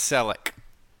 it's Tom gonna, Selleck.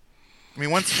 I mean,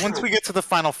 once we get to the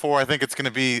final four, I think it's going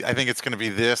to be this. I think it's going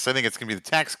to be the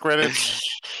tax credits.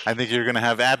 I think you're going to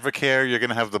have Advocare. You're going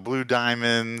to have the Blue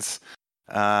Diamonds,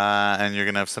 and you're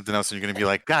going to have something else. And you're going to be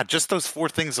like, God, just those 4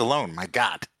 things alone. My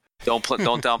God. Don't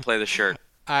downplay the shirt.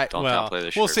 Don't downplay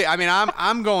the shirt. We'll see. I mean,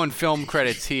 I'm going film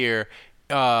credits here.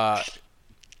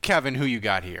 Kevin, who you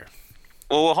got here?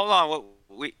 Well, hold on.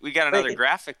 We got another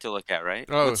graphic to look at, right?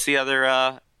 Oh. What's the other?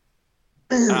 I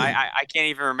can't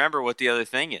even remember what the other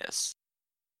thing is.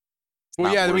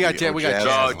 Well, yeah, we got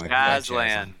Jazzland.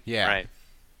 Jazzland. Yeah, right.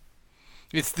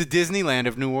 It's the Disneyland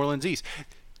of New Orleans East.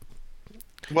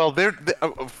 Well,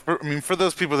 for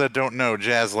those people that don't know,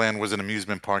 Jazzland was an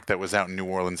amusement park that was out in New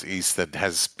Orleans East that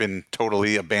has been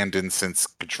totally abandoned since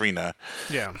Katrina.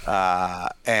 Yeah.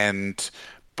 Drew and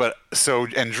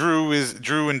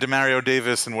Demario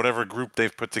Davis and whatever group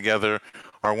they've put together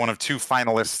are one of 2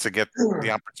 finalists to get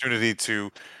the opportunity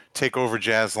to take over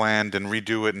Jazzland and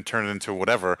redo it and turn it into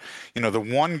whatever. You know, the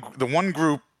one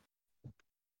group,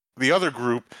 the other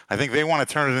group, I think they want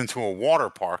to turn it into a water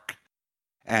park.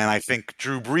 And I think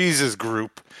Drew Brees'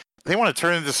 group, they want to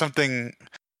turn it into something,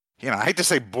 I hate to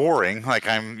say boring, like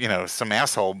I'm, some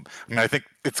asshole. I mean, I think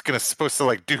it's supposed to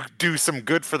like do some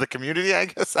good for the community, I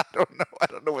guess. I don't know. I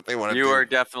don't know what they want to do. You are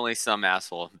definitely some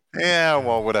asshole. Yeah,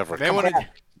 well, whatever.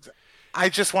 I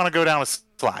just want to go down a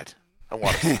slide. A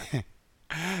water slide.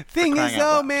 Thing is,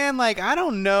 though, man, like, I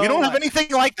don't know. You don't have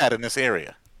anything like that in this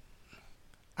area.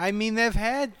 I mean, they've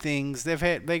had things.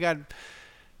 Didn't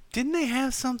they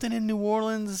have something in New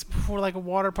Orleans before, like a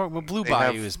water park? Well, Blue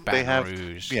Bayou is Baton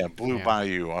Rouge. Yeah, Blue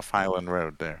Bayou off Highland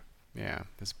Road there. Yeah,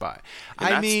 it's by.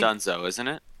 That's Dunzo, isn't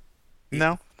it?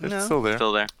 No, it's still there.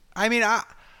 Still there. I mean,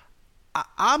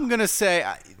 I'm gonna say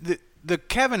the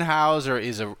Kevin Hauser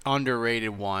is an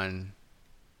underrated one.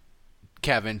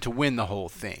 Kevin, to win the whole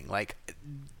thing, I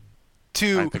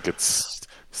think it's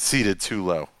seated too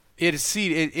low. It is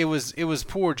seated. It was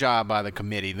poor job by the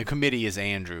committee. The committee is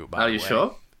Andrew. By the way. Are you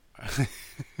sure?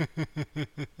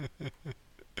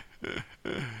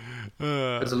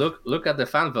 Look at the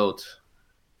fan vote.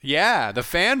 Yeah, the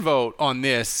fan vote on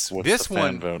this. What's the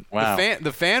fan vote? Wow.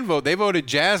 The fan vote. They voted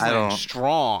Jazzland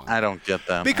strong. I don't get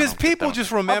them. Because people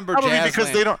just remember Jazzland.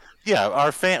 Because they don't. Yeah,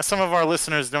 some of our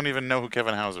listeners don't even know who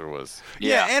Kevin Hauser was.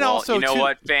 Yeah, and well, also you know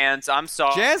what, fans? I'm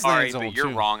sorry, but you're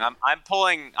too. wrong. I'm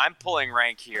pulling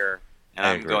rank here, and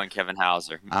I'm going Kevin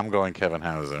Hauser. I'm going Kevin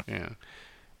Hauser. Yeah,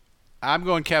 I'm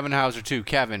going Kevin Hauser too.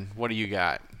 Kevin, what do you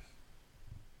got?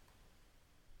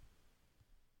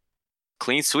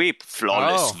 Clean sweep,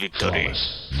 flawless victory.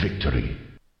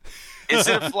 Is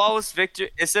it a flawless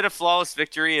victory? Is it a flawless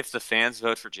victory if the fans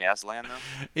vote for Jazzland though?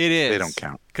 It is. They don't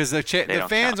count because the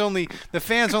fans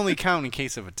only count in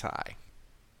case of a tie.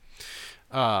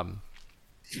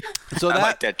 So I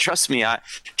like that. Trust me,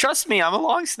 I'm a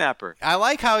long snapper. I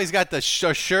like how he's got the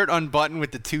shirt unbuttoned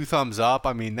with the 2 thumbs up.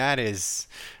 I mean, that's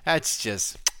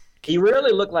just. He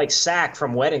really looked like Sack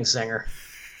from Wedding Singer.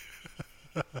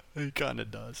 He kind of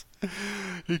does.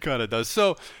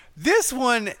 So this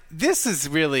is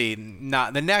really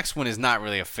not. The next one is not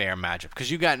really a fair matchup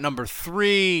because you got number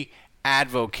 3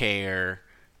 Advocare,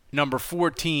 number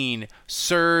 14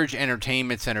 Surge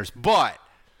Entertainment Centers, but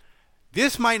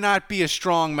this might not be a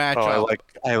strong matchup.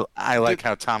 I like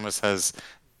how Thomas has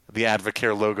the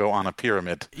Advocare logo on a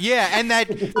pyramid. Yeah, and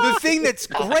the thing that's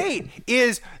great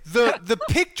is the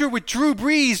picture with Drew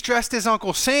Brees dressed as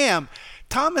Uncle Sam.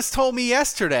 Thomas told me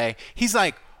yesterday, he's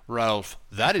like, Ralph,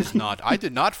 I did not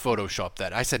Photoshop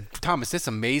that. I said, Thomas, that's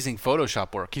amazing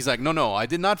Photoshop work. He's like, no, I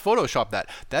did not Photoshop that.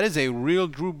 That is a real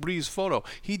Drew Brees photo.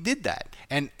 He did that.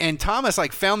 And Thomas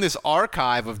found this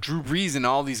archive of Drew Brees in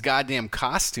all these goddamn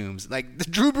costumes.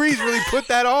 Drew Brees really put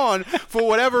that on for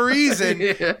whatever reason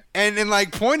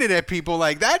and pointed at people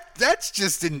that's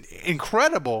just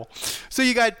incredible. So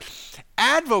you got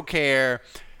Advocare.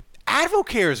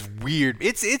 Advocare is weird.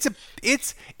 It's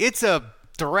a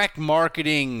direct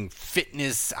marketing,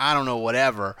 fitness, I don't know,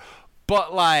 whatever.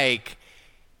 But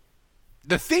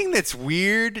the thing that's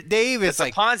weird, Dave, is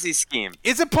a Ponzi scheme.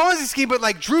 It's a Ponzi scheme, but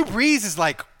Drew Brees is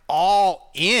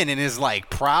all in and is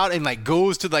proud and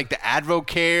goes to the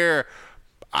Advocare,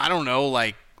 I don't know,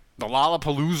 the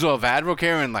Lollapalooza of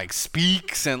Advocare and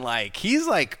speaks and he's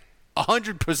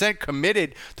 100%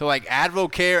 committed to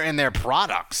Advocare and their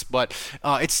products, but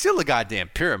it's still a goddamn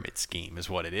pyramid scheme is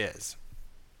what it is.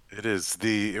 It is.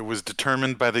 It was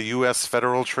determined by the U.S.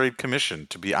 Federal Trade Commission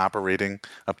to be operating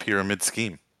a pyramid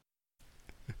scheme.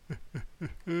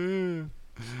 And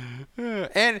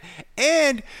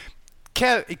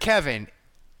Kevin,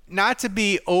 not to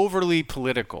be overly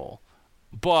political,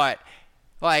 but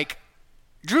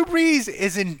Drew Brees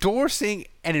is endorsing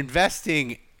and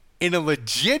investing in a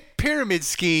legit pyramid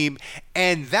scheme,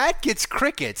 and that gets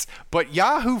crickets. But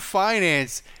Yahoo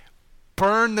Finance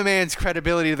burned the man's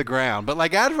credibility to the ground. But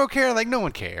like Advocare, like no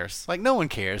one cares. Like no one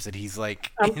cares that he's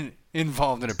like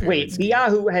involved in a pyramid Wait, scheme. the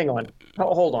Yahoo. Hang on,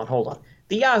 hold on.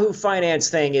 The Yahoo Finance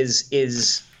thing is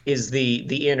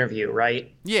the interview,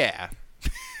 right? Yeah.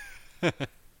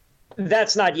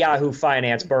 That's not Yahoo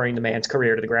Finance burning the man's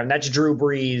career to the ground. That's Drew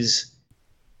Brees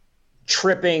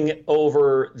tripping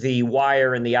over the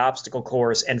wire in the obstacle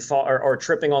course and or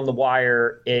tripping on the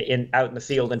wire out in the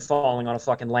field and falling on a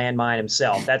fucking landmine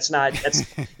himself. That's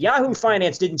Yahoo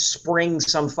Finance didn't spring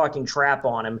some fucking trap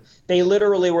on him. They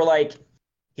literally were like,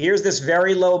 here's this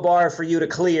very low bar for you to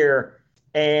clear.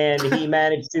 And he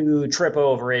managed to trip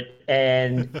over it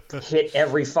and hit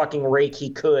every fucking rake he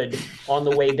could on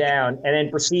the way down, and then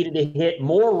proceeded to hit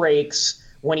more rakes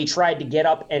when he tried to get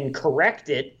up and correct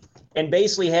it, and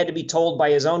basically had to be told by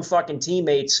his own fucking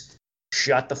teammates,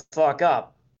 shut the fuck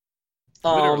up.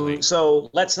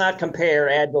 So let's not compare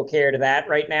Advocare to that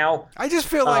right now. I just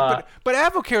feel like, but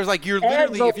Advocare is like you're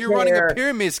literally, if you're running a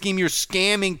pyramid scheme, you're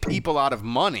scamming people out of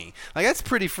money. Like that's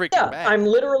pretty freaking bad. I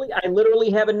literally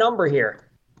have a number here.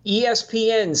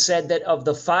 ESPN said that of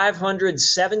the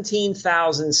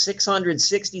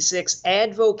 517,666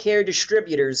 Advocare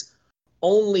distributors,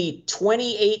 only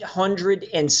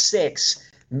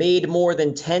 2,806 made more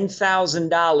than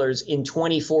 $10,000 in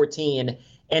 2014,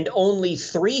 and only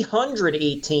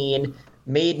 318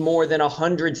 made more than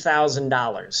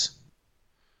 $100,000.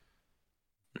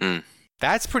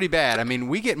 That's pretty bad. I mean,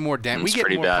 we get more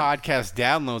podcast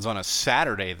downloads on a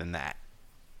Saturday than that.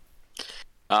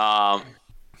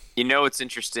 You know what's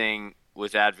interesting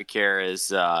with Advocare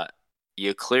is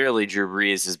clearly Drew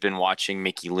Brees has been watching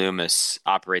Mickey Loomis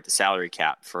operate the salary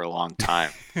cap for a long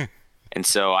time. And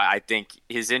so I think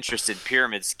his interest in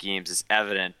pyramid schemes is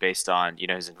evident based on,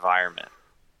 his environment.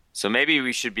 So maybe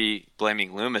we should be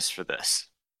blaming Loomis for this.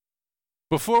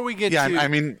 Before we get I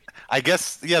mean, I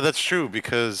guess, that's true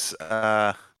because,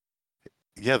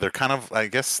 they're kind of, I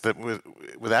guess that with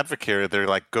Advocare, they're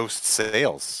like ghost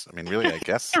sales. I mean, really, I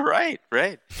guess. Right.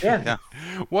 Yeah.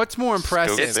 What's more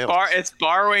impressive? It's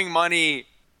borrowing money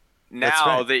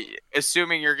now,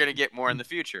 assuming you're going to get more in the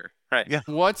future. Right. Yeah.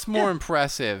 What's more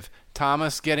impressive,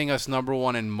 Thomas getting us number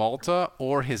one in Malta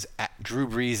or his Drew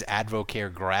Brees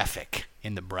Advocare graphic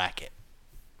in the bracket?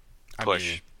 Push. I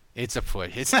mean, it's a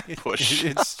push. It's push.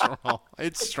 It's strong.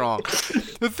 It's strong.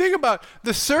 The thing about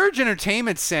the Surge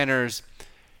Entertainment Centers,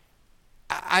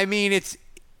 I mean, it's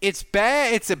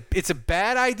bad. It's a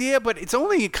bad idea, but it's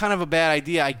only kind of a bad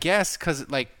idea, I guess, because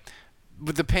like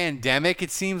with the pandemic,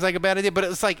 it seems like a bad idea. But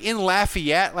it's like in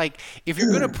Lafayette, like if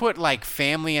you're gonna put like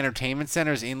family entertainment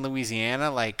centers in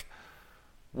Louisiana, like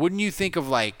wouldn't you think of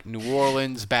like New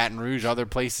Orleans, Baton Rouge, other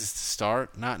places to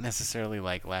start? Not necessarily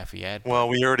like Lafayette. Well,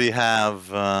 we already have.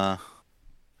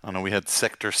 We had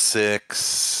Sector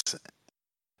 6.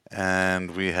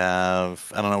 And we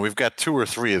have, we've got 2 or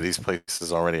 3 of these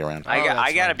places already around.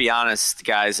 I got to be honest,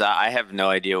 guys. I have no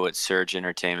idea what Surge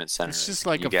Entertainment Center is. It's just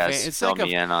like It's like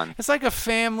a family. It's like a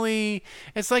family.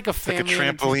 Like a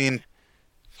trampoline.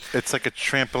 It's like a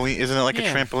trampoline. Isn't it like a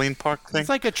trampoline park thing? It's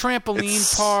like a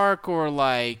trampoline park or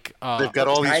like. They've got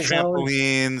all these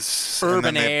trampolines.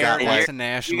 Urban Air. Like, a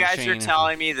national you guys chain. are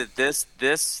telling me that this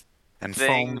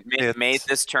thing made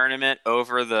this tournament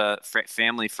over the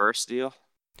Family First deal?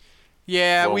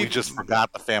 Yeah, we just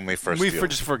forgot the Family First deal. We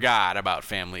just forgot about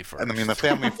Family First. And I mean, the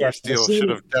Family First deal should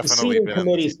have definitely been.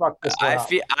 Committee fucked this I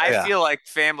feel like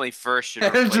Family First should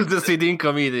have. Andrew's the seating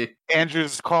committee.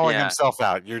 Andrew's calling himself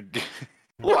out. You're.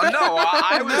 Well, no,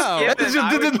 I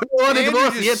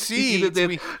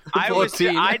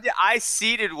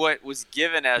seeded what was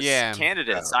given as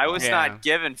candidates. I was not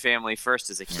given Family First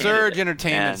as a candidate. Surge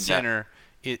Entertainment Center.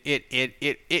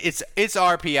 Its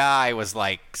RPI was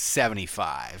like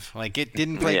 75. Like it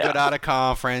didn't play good out of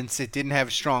conference. It didn't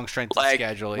have strong strength of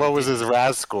schedule. What was his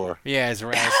RAS score? Yeah, his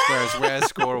RAS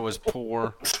score was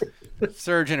poor.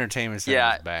 Surge Entertainment Center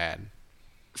was bad.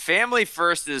 Family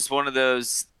First is one of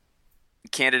those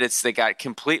candidates that got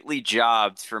completely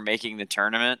jobbed for making the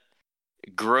tournament,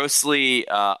 grossly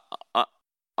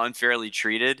unfairly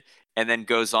treated, and then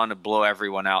goes on to blow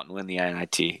everyone out and win the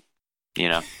NIT.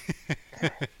 Yeah,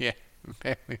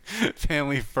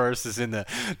 Family First is in the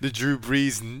Drew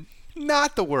Brees,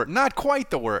 not quite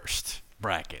the worst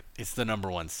bracket. It's the number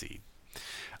 1 seed.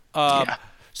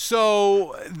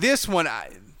 So this one,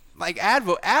 like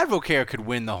Advocare could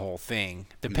win the whole thing,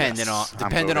 depending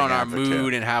on our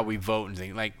mood and how we vote and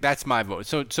things. Like that's my vote.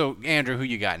 So Andrew, who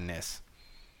you got in this?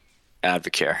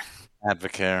 Advocare.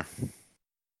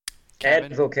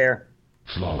 Kevin? Advocare.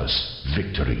 Flawless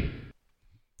victory.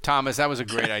 Thomas, that was a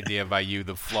great idea by you,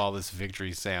 the flawless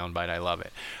victory soundbite. I love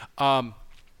it. And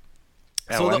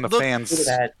the fans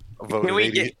voted can we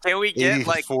get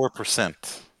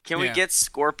 84%. Can we get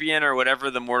Scorpion or whatever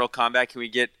the Mortal Kombat? Can we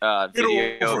get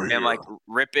video of him like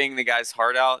ripping the guy's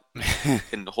heart out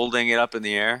and holding it up in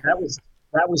the air?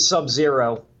 That was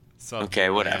Sub-Zero.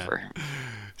 Okay, whatever. Yeah.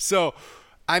 So,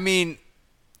 I mean,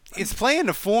 it's playing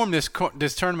to form this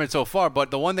tournament so far.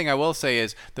 But the one thing I will say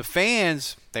is the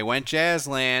fans, they went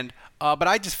Jazzland, but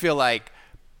I just feel like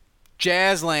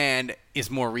Jazzland is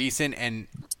more recent and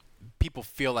people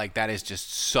feel like that is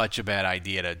just such a bad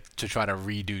idea to try to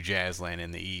redo Jazzland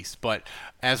in the East. But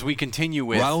as we continue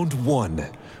with round 1,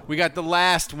 we got the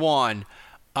last one.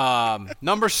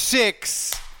 Number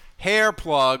 6, Hair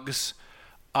Plugs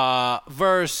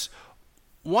versus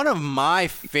one of my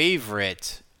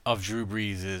favorite of Drew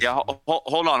Brees'. Yeah,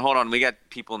 hold on. We got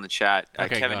people in the chat.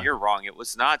 Okay, Kevin, you're wrong. It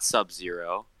was not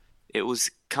Sub-Zero. It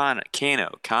was Kano. How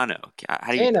do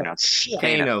you pronounce it?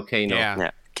 Kano.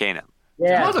 Yeah, Kano.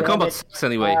 Yeah, Mortal Kombat sucks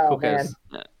anyway. Who cares?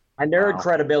 My nerd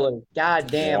credibility. God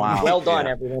damn. Wow. Well done,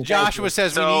 everyone. Joshua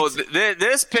says so.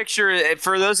 This picture,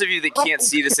 for those of you that can't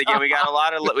see this again, we got a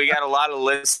lot of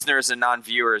listeners and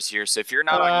non-viewers here. So if you're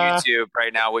not on YouTube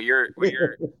right now, you're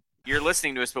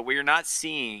listening to us, but what you're not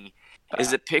seeing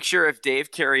is a picture of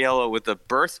Dave Cariello with a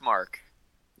birthmark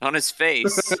on his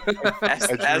face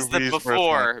as the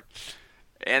before,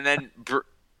 and then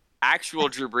actual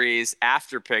Drew Brees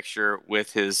after picture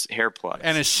with his hair plugs.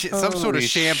 And some sort of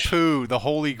shampoo, the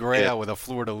Holy Grail with a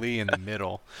fleur-de-lis in the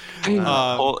middle.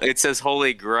 It says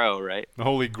Holy Grow, right?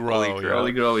 Holy Grow,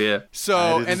 Holy Grow, yeah.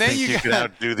 So, and then you could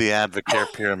outdo the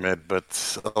Advocare pyramid,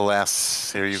 but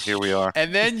alas, here we are.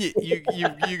 And then you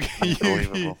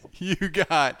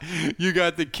got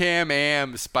the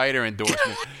Can-Am Spider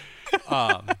endorsement.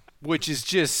 Which is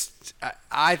just,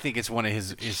 I think it's one of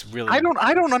his really. I don't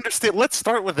understand. Let's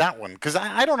start with that one because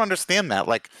I don't understand that.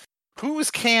 Like, who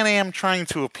is Can-Am trying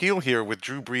to appeal here with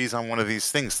Drew Brees on one of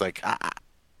these things? Like,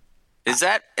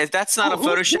 if that's not a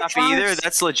Photoshop either,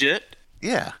 that's legit.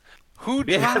 Yeah.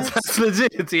 That's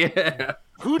legit. Yeah.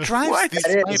 Who drives these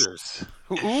spiders?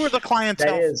 Who are the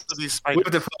clientele of these spiders?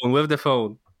 With the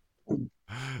phone.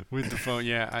 With the phone,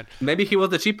 yeah. Maybe he was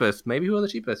the cheapest.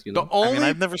 You know.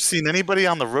 I've never seen anybody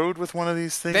on the road with one of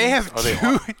these things. They have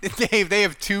Dave. They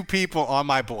have 2 people on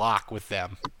my block with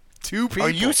them. 2 people. Are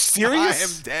you serious? I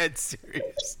am dead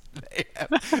serious.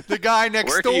 The guy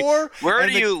next door. Where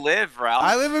do you live, Ralph?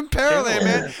 I live in Pearland,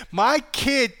 man. My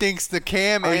kid thinks the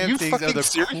Can-Am things are the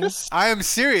serious? I am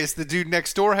serious. The dude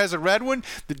next door has a red one.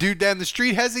 The dude down the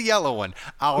street has a yellow one.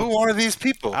 Who are these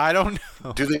people? I don't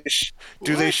know. Do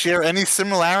they share any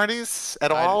similarities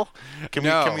at all?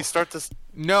 Can we start this?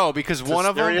 No, because one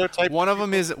of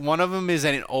them is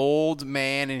an old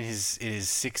man in his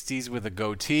 60s with a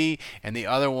goatee, and the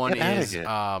other one is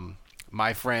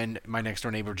my friend, my next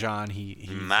door neighbor John.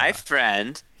 My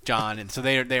friend John, and so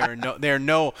they're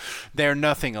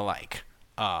nothing alike.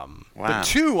 Wow. But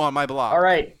 2 on my blog. All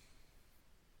right.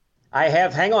 I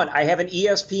have an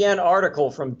ESPN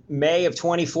article from May of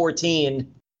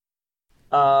 2014.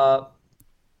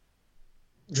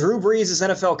 Drew Brees'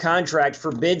 NFL contract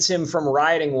forbids him from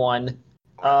riding one.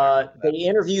 They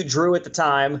interviewed Drew at the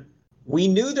time. We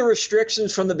knew the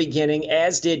restrictions from the beginning,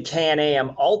 as did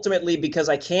Can-Am. Ultimately, because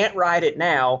I can't ride it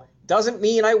now, doesn't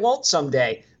mean I won't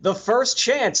someday. The first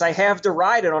chance I have to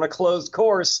ride it on a closed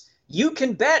course, you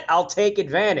can bet I'll take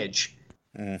advantage.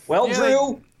 Well, yeah.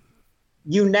 Drew,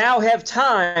 you now have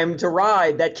time to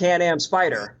ride that Can-Am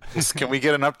Spider. Can we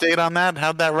get an update on that?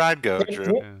 How'd that ride go,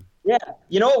 Drew? Yeah,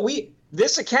 you know what,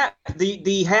 this account,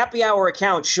 the Happy Hour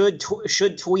account should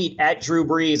tweet at Drew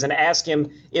Brees and ask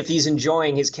him if he's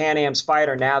enjoying his Can-Am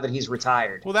Spider now that he's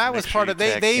retired. Well, that was part of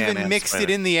they even mixed it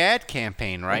in the ad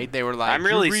campaign, right? They were like, I'm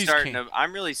really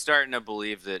starting to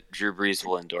believe that Drew Brees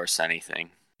will endorse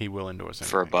anything. He will endorse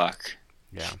anything for $1.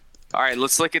 Yeah. All right,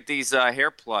 let's look at these hair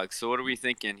plugs. So what are we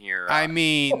thinking here? I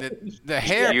mean, the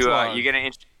hair plug.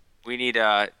 We need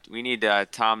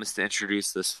Thomas to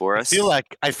introduce this for us.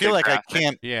 I feel like I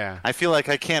can't. Yeah. I feel like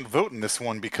I can't vote in this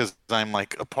one because I'm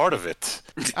like a part of it.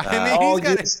 I mean,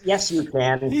 yes, you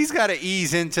can. He's got to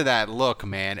ease into that look,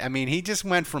 man. I mean, he just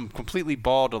went from completely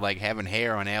bald to like having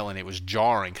hair on Ellen. It was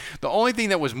jarring. The only thing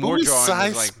that was more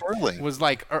jarring was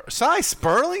like Cy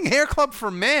Sperling, Hair Club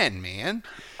for Men, man.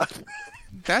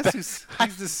 That's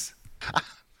he's this.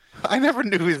 I never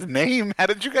knew his name. How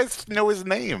did you guys know his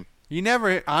name? You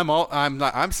never.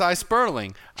 I'm Cy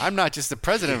Sperling. I'm not just the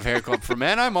president of Hair Club for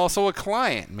Men. I'm also a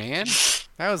client, man.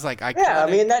 That was like I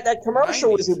mean that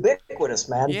commercial was ubiquitous,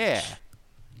 man. Yeah,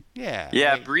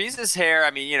 Yeah, Breeze's hair,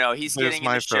 I mean, he's getting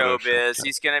into showbiz.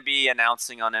 He's going to be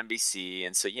announcing on NBC.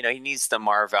 And so, he needs the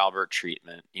Marv Albert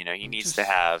treatment. He needs to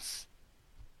have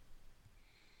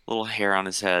a little hair on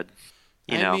his head,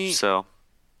 so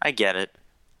I get it.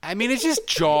 I mean, it's just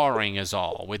jarring is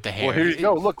all with the hair. Well, here you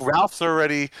go. Look, Ralph's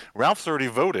already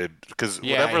voted because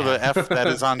whatever the F that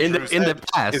is on in the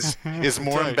past is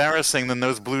more embarrassing than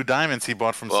those blue diamonds he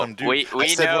bought from some dude. We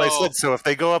said know. what I said. So if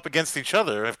they go up against each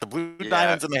other, if the blue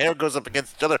diamonds and the hair goes up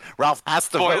against each other, Ralph has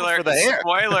to vote for the hair.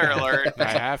 Spoiler alert. I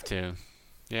have to.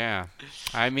 Yeah.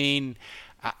 I mean,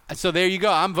 so there you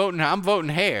go. I'm voting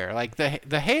hair. Like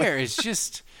the hair is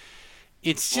just.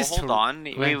 It's just. Hold on.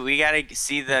 We got to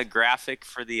see the graphic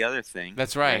for the other thing.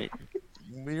 That's right.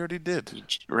 We already did.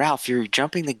 Ralph, you're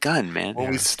jumping the gun, man. Well,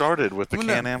 we started with the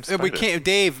Can-Am Spider. We can't.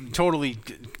 Dave totally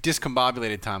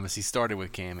discombobulated Thomas. He started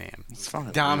with Can-Am. It's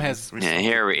fine. Dom has.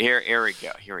 Here we go.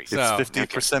 It's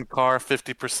 50% car,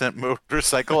 50%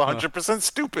 motorcycle, 100%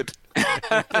 stupid.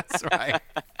 That's right.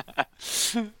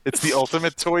 It's the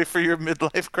ultimate toy for your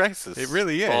midlife crisis. It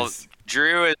really is. Well,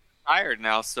 Drew is tired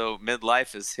now, so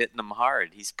midlife is hitting him hard.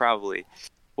 He's probably.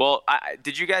 Well,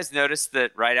 did you guys notice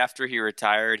that right after he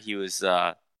retired, he was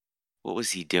what was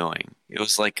he doing? It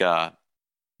was like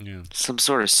some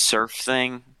sort of surf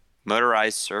thing,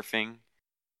 motorized surfing.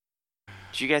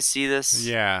 Did you guys see this?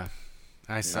 Yeah,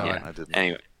 I saw it. I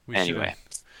didn't. Anyway.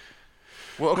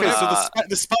 Well, okay, so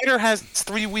the Spider has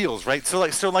 3 wheels, right? So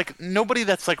nobody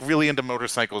that's like really into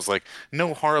motorcycles, like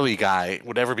no Harley guy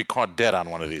would ever be caught dead on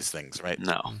one of these things, right?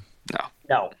 No.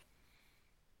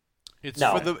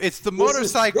 It's the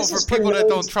motorcycle for people that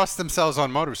don't trust themselves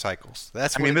on motorcycles.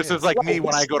 That's what this is like me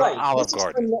when I go to Olive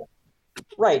Garden.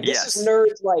 Right. This is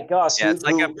nerds like us. Yeah, it's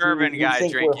like a bourbon guy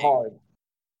think drinking. We're hard.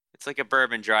 It's like a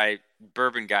bourbon guy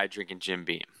drinking Jim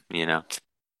Beam.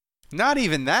 Not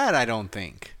even that, I don't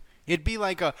think. It'd be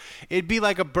like a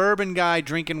bourbon guy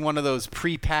drinking one of those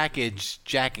prepackaged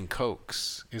Jack and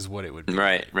Cokes, is what it would be.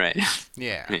 Right.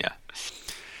 Yeah. Yeah.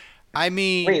 I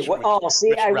mean, wait. I wish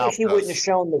he wouldn't have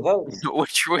shown the vote.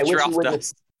 Which Ralph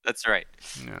does. That's right.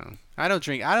 No, I don't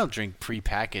drink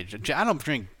prepackaged. I don't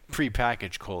drink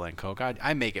prepackaged Cola and Coke.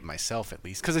 I make it myself at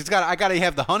least because I got to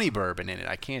have the honey bourbon in it.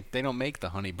 I can't. They don't make the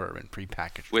honey bourbon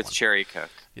prepackaged with cherry Coke.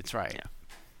 It's right. Yeah.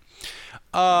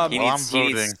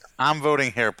 I'm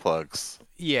voting hair plugs.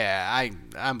 Yeah,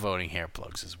 I'm voting hair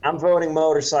plugs as well. I'm voting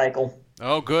motorcycle.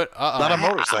 Oh, good. Not a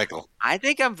motorcycle. I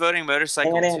think I'm voting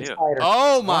motorcycle too. Spider.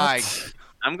 Oh my!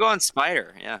 I'm going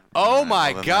Spider. Yeah. Oh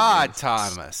my God,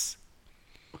 Thomas.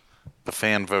 The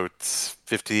fan votes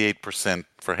 58%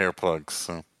 for hair plugs.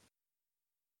 So.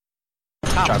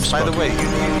 Thomas, by the way,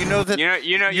 you know that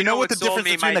you know what the difference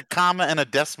between a comma and a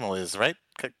decimal is, right,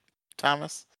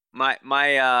 Thomas? My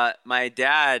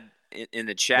dad in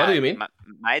the chat. What do you mean?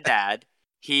 My dad,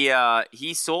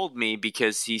 he sold me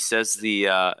because he says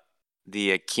the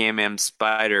Can-Am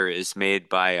Spider is made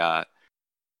by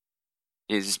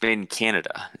is made in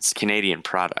Canada. It's a Canadian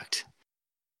product.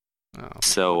 Oh.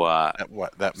 So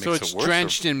that makes it's it worse.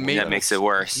 Drenched in maple. That makes it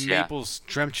worse.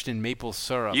 Drenched in maple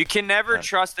syrup. You can never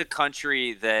trust a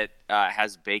country that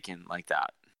has bacon like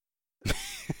that.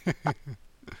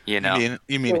 You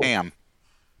mean ham?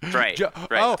 Right.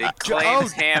 They claim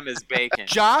ham is bacon.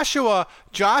 Joshua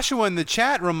in the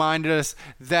chat reminded us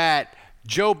that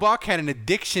Joe Buck had an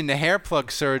addiction to hair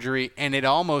plug surgery, and it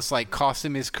almost cost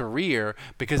him his career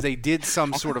because they did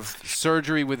some sort of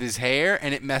surgery with his hair,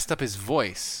 and it messed up his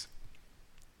voice.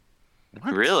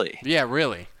 What? Really? Yeah,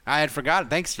 really. I had forgotten.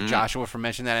 Thanks, Joshua, for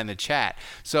mentioning that in the chat.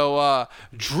 So,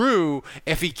 Drew,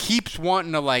 if he keeps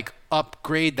wanting to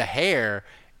upgrade the hair,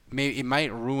 maybe it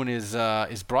might ruin his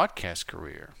broadcast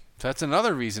career. So that's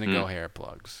another reason to go hair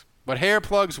plugs. But hair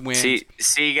plugs win.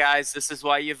 See, guys, this is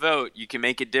why you vote. You can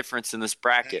make a difference in this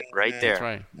bracket right there. That's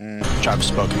right. Job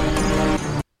spoken.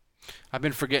 I've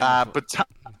been forgetting. But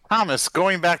Thomas,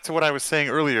 going back to what I was saying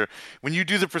earlier, when you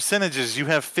do the percentages, you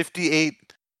have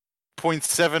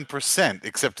 58.7%,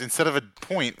 except instead of a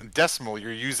decimal,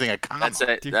 you're using a comma.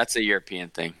 That's a European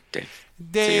thing, Dave.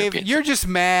 Dave, you're just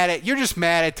mad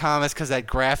at Thomas because that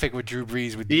graphic with Drew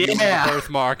Brees with the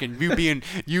birthmark and you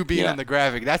being on the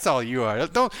graphic. That's all you are.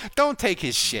 Don't take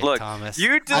his shit, Look, Thomas.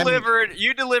 You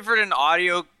delivered an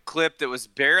audio clip that was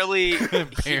barely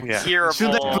hearable.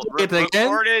 Should I play it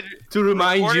again to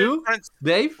remind you,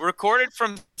 Dave? Recorded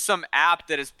from some app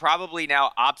that is probably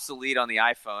now obsolete on the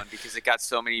iPhone because it got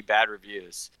so many bad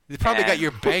reviews. They probably got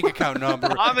your bank account number.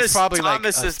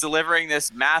 Thomas is delivering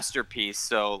this masterpiece,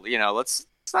 so let's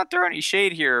not throw any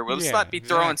shade here. Let's not be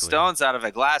throwing stones out of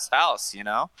a glass house.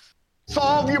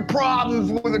 Solve your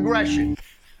problems with aggression.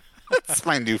 That's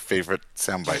my new favorite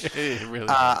soundbite. It really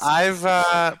is.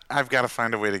 I've got to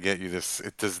find a way to get you this.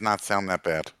 It does not sound that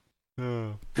bad.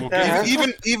 Well,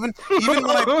 even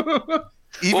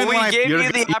when I we gave you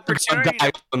the opportunity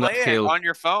to on play that it field. on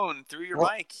your phone through your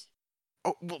mic.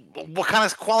 Oh, what kind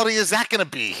of quality is that going to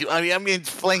be? I mean,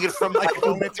 playing it from my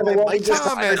phone into my mic.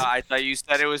 Thomas, I thought you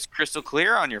said it was crystal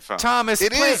clear on your phone. Thomas,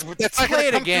 It is. That's not play going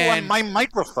it to come through again. on my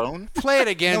microphone. Play it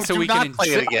again No, so do we not can play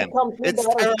it again. It's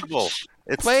terrible.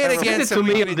 It's Play it terrible. again Send it so to we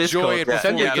me can on enjoy it Discord. before we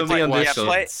Send it get to me on to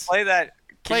Discord. Play that.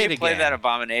 Play Can it you play again. that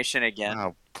abomination again?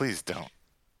 Oh, please don't.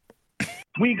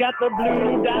 We got the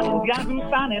Blue Diamonds, Yahoo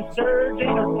Finance, Surge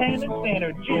Entertainment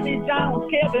Center, Jimmy Jones,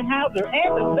 Kevin Hauser,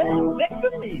 and the best next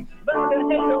to me. But the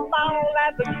hell all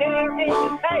at the care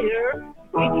and payer.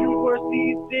 It's your worst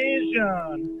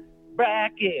decision.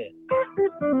 Bracket.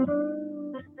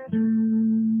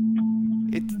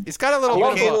 It's got a little. I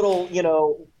love bit the of a- little,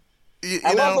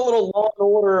 I love the little Law and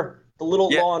Order,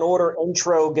 Law and Order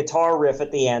intro guitar riff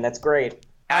at the end. That's great.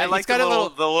 I like it's got the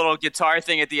a little guitar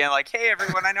thing at the end, like, "Hey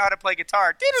everyone, I know how to play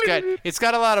guitar." It's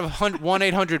got a lot of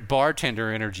 1-800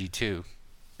 bartender energy too.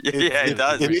 Yeah, it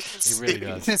does. It really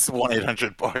does. It's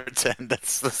 1-800 bartend.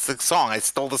 That's the song. I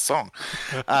stole the song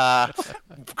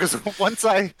because once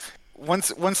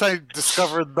I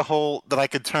discovered the whole that I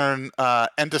could turn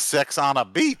end of sex on a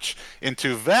beach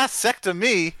into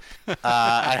vasectomy,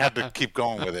 I had to keep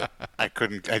going with it. I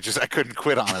couldn't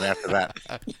quit on it after that.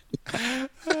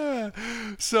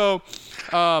 So,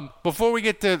 before we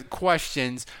get to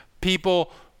questions,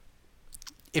 people,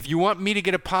 if you want me to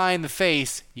get a pie in the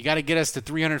face, you got to get us to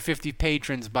 350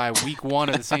 patrons by week 1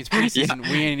 of the Saints preseason.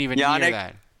 We ain't even near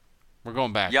that. We're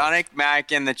going back. Yannick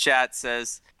Mack in the chat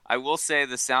says, "I will say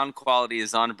the sound quality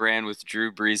is on brand with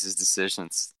Drew Brees'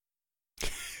 decisions."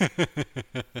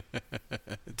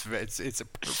 It's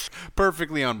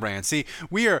perfectly on brand. See,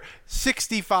 we are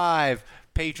 65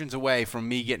 patrons away from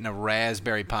me getting a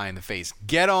raspberry pie in the face.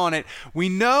 Get on it. We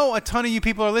know a ton of you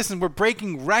people are listening. We're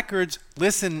breaking records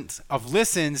listens,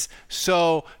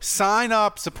 so sign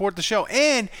up, support the show.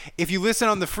 And if you listen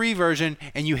on the free version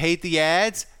and you hate the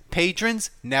ads,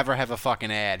 patrons never have a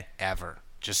fucking ad ever.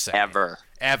 Just saying.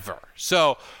 Ever.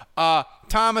 So,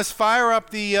 Thomas, fire up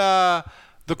the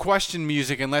question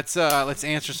music and let's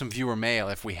answer some viewer mail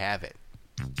if we have it.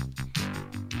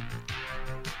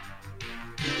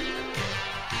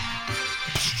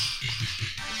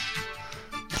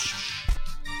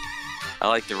 I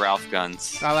like the Ralph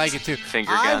guns. I like it too.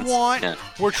 Finger guns.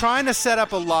 We're trying to set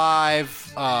up a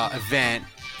live event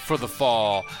for the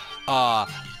fall.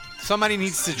 Somebody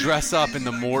needs to dress up in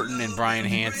the Morton and Brian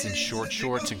Hansen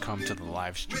shorts and come to the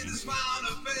live stream.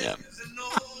 Yeah.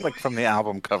 Like from the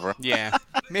album cover. Yeah.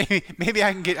 Maybe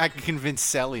I can convince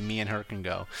Selly, me and her can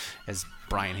go as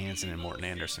Brian Hansen and Morton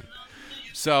Anderson.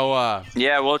 So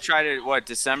yeah, we'll try to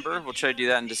December. We'll try to do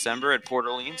that in December at Port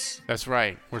Orleans. That's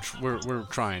right. We're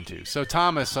trying to. So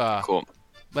Thomas, cool.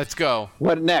 Let's go.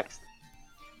 What next?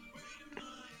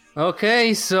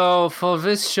 Okay, so for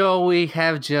this show we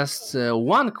have just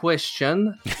one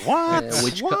question. What?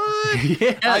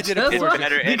 Yeah, I did it.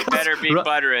 It better be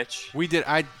Butteridge.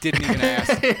 I didn't even ask.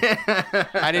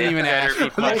 I didn't even ask.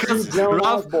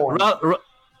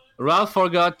 Ralph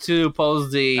forgot to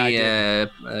post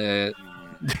the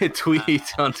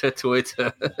tweet on the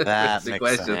Twitter. That makes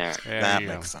question. sense. That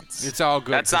makes sense. It's all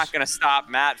good. That's not going to stop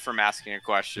Matt from asking a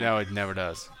question. No, it never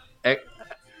does.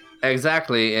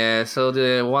 Exactly. So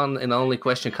the one and only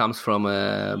question comes from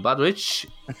Budrich.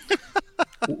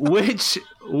 Which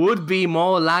would be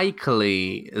more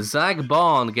likely, Zach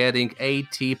Bond getting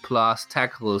 80+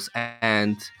 tackles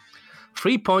and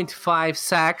 3.5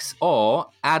 sacks, or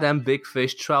Adam Big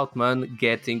Fish Troutman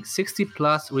getting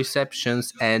 60+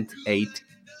 receptions and 8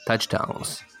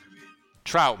 touchdowns?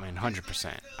 Troutman,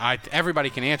 100%. Everybody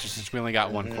can answer since we only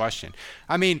got one question.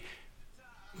 I mean,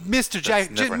 Mr.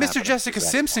 Jessica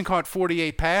Simpson caught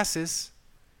 48 passes.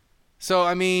 So,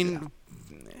 I mean,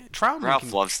 Troutman.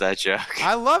 Ralph loves that joke.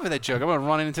 I love that joke. I'm going to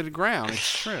run it into the ground.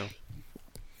 It's true.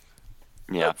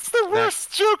 Yeah. That's the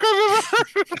worst joke I've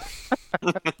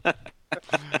ever heard.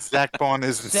 Zach Bond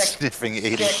is sniffing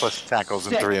 80+ tackles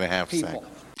in 3.5 seconds.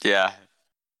 Yeah.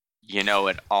 You know,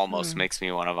 it almost makes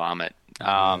me want to vomit.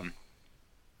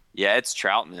 Yeah, it's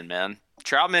Troutman, man.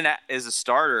 Troutman is a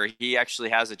starter. He actually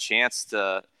has a chance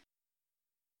to,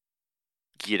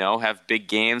 have big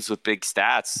games with big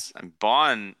stats. And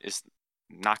Bond is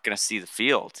not going to see the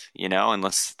field,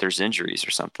 unless there's injuries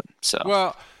or something. So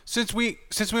well, since we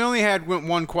only had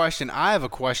one question, I have a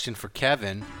question for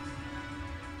Kevin.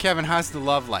 Kevin, how's the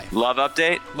love life? Love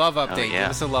update? Love update. Oh, yeah. Give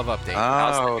us a love update.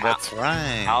 Oh, that's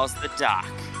right. How's the doc?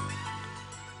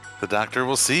 The doctor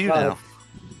will see you now.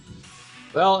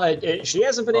 Well, she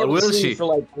hasn't been able to see me for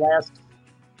like the last.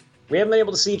 We haven't been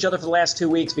able to see each other for the last 2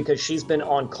 weeks because she's been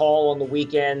on call on the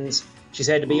weekends. She's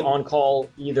had to be on call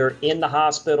either in the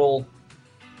hospital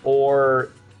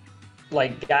or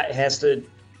has to.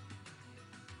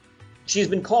 She's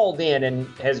been called in and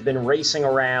has been racing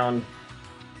around,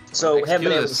 so haven't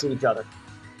been able to see each other.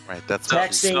 Right, that's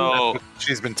texting. What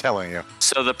she's been telling you.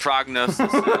 So the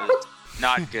prognosis is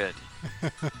not good.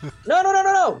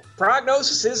 No.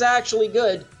 Prognosis is actually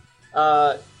good.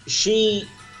 She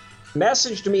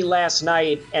messaged me last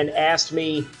night and asked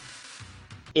me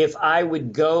if I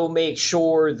would go make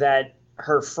sure that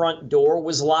her front door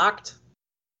was locked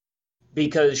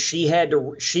because she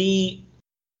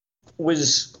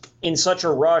was in such a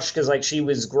rush because she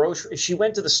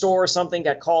went to the store or something,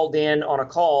 got called in on a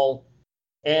call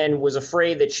and was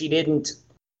afraid that she didn't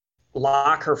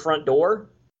lock her front door.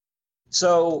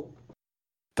 So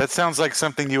that sounds like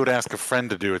something you would ask a friend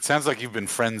to do. It sounds like you've been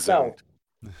friend zoned.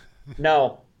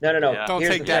 No. Yeah. Don't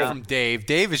take that from Dave.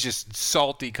 Dave is just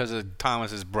salty because of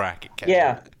Thomas's bracket. Kevin.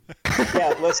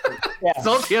 Yeah, listen. Yeah.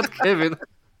 Salty at Kevin.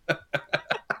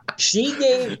 She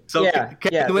gave.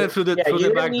 Kevin went through the back door.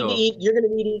 You're going to need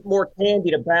to eat more candy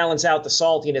to balance out the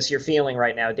saltiness you're feeling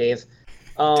right now, Dave.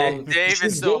 Dave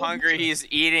is so hungry he's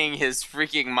eating his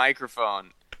freaking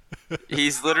microphone.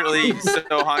 He's literally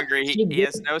so hungry. He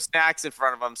has no snacks in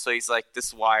front of him, so he's like, "This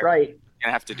is why we're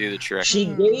gonna have to do the trick." She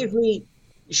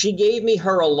gave me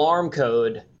her alarm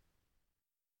code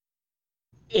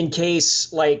in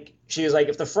case, she was like,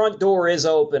 if the front door is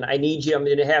open, I'm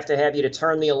going to have you to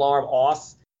turn the alarm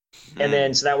off, and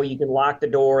then so that way you can lock the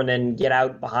door and then get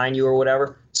out behind you or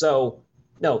whatever. So,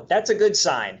 no, that's a good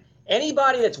sign.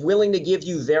 Anybody that's willing to give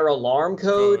you their alarm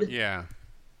code,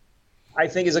 I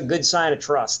think is a good sign of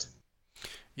trust.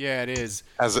 Yeah, it is.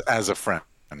 As a friend.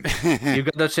 You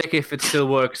gotta check if it still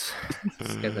works.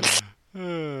 If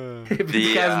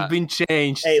it hasn't been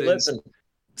changed. Hey, listen.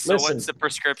 What's the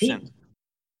prescription?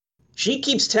 She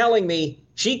keeps telling me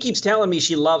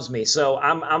she loves me, so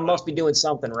I must be doing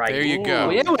something right. There you go.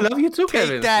 Yeah, we love you too,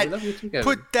 Kevin.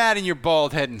 Put that in your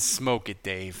bald head and smoke it,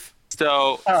 Dave.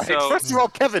 First of all,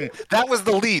 Kevin, that was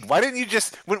the lead. Why didn't you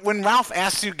just, when Ralph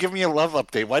asked you, give me a love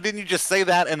update, why didn't you just say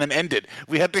that and then end it?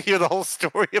 We had to hear the whole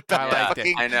story about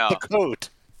the code.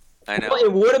 I know. Well,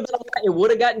 it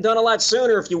would have gotten done a lot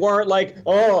sooner if you weren't like,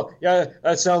 oh, yeah,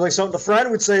 that sounds like something a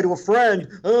friend would say to a friend.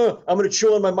 I'm going to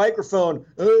chew on my microphone.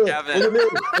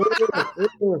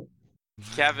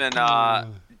 Kevin,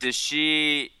 does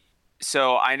she...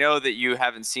 So I know that you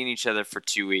haven't seen each other for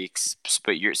 2 weeks,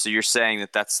 but you're saying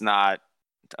that that's not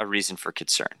a reason for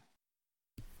concern.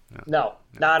 No,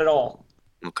 not at all.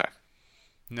 Okay.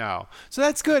 No. So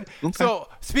that's good. Okay. So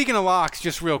speaking of locks,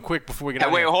 just real quick before we get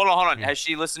out. Wait, hold on. Has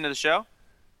she listened to the show?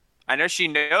 I know she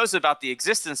knows about the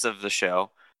existence of the show.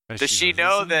 Does she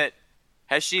know that?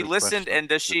 Has she listened, and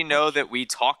does she know that we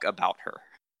talk about her?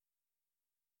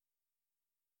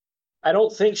 I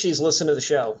don't think she's listened to the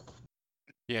show.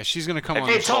 Yeah, she's going to come on.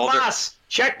 Hey, Tomas,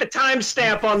 check the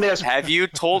timestamp on this. Have you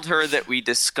told her that we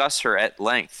discuss her at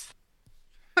length?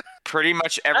 Pretty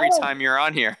much every time you're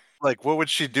on here. Like, what would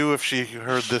she do if she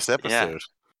heard this episode? Yeah.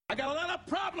 I got a lot of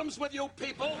problems with you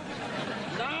people.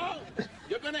 Now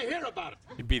you're going to hear about it.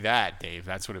 It'd be that, Dave.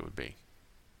 That's what it would be.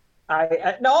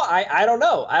 I don't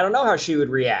know. I don't know how she would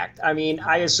react. I mean,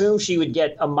 I assume she would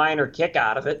get a minor kick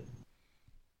out of it.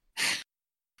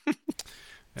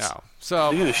 No.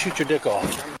 So you're going to shoot your dick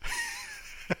off.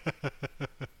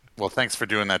 Well, thanks for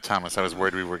doing that, Thomas. I was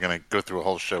worried we were going to go through a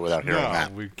whole show without hearing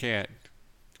that. No, we can't.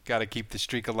 Got to keep the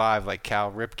streak alive like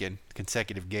Cal Ripken,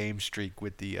 consecutive game streak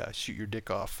with the shoot your dick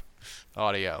off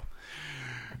audio.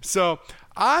 So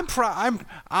I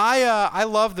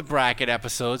love the bracket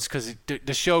episodes because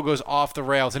the show goes off the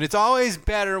rails, and it's always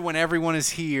better when everyone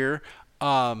is here.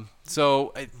 The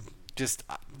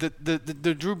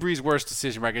Drew Brees worst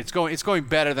decision bracket. It's going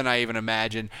better than I even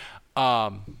imagined.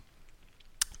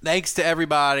 Thanks to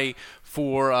everybody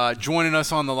for joining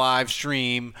us on the live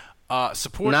stream.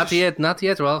 Support. Not yet,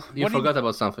 Ralph. You forgot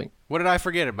about something. What did I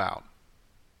forget about?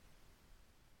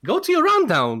 Go to your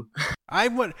rundown. I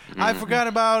forgot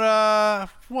about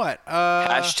what?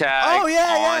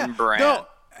 Hashtag on brand. No,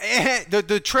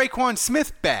 the Traquan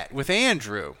Smith bet with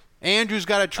Andrew. Andrew's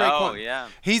got a Traquan. Oh, yeah.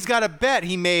 He's got a bet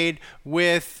he made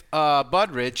with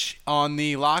Budrich on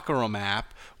the Locker Room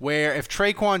app where if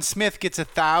Traquan Smith gets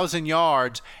 1,000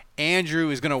 yards, Andrew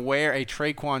is going to wear a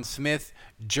Traquan Smith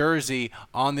jersey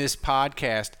on this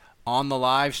podcast on the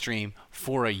live stream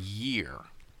for a year.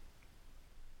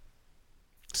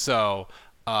 So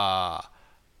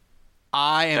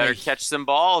Better catch some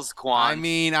balls, Quan. I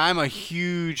mean, I'm a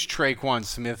huge Traquan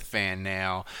Smith fan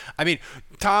now. I mean,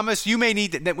 Thomas, we may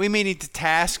need to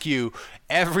task you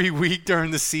every week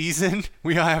during the season.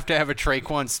 We all have to have a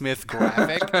Traquan Smith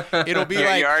graphic. It'll be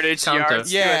like yards to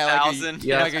 1,000.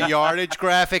 Like a yardage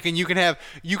graphic, and you can have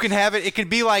it. It could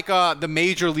be like the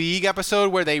Major League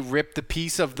episode where they rip the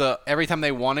piece of every time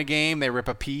they won a game, they rip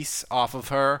a piece off of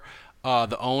her,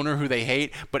 the owner who they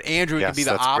hate. But Andrew, it could be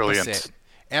the opposite. Brilliant.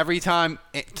 Every time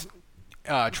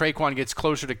Traquan gets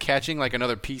closer to catching, like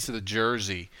another piece of the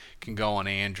jersey can go on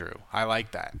Andrew. I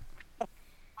like that.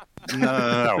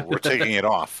 No. We're taking it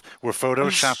off. We're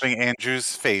photoshopping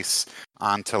Andrew's face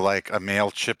onto like a male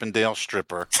Chippendale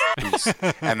stripper piece,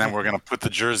 and then we're going to put the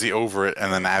jersey over it,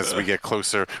 and then as we get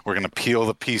closer, we're going to peel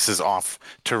the pieces off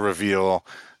to reveal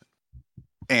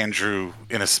Andrew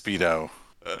in a Speedo.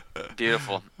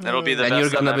 Beautiful. That'll be the best. And you're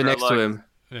going to be next to him.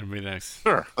 It'll be next.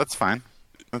 Sure, that's fine.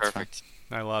 Perfect.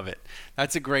 Fine. I love it.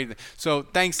 That's a great. So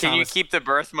thanks, Can Thomas. you keep the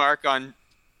birthmark on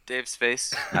Dave's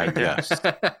face? I guess.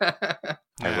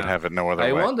 I would have it no other way.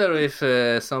 I wonder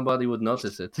if somebody would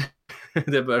notice it.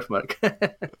 The birthmark.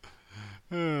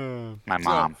 My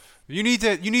mom. You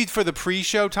need for the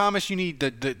pre-show, Thomas. You need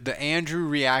the Andrew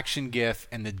reaction GIF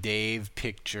and the Dave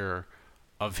picture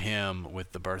of him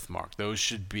with the birthmark. Those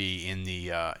should be in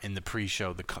the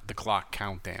pre-show, the clock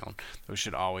countdown. Those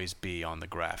should always be on the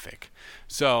graphic.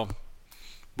 So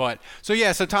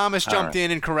Thomas jumped in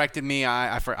and corrected me.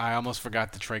 I almost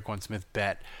forgot the Traquan Smith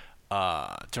bet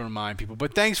to remind people.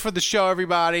 But thanks for the show,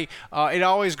 everybody. It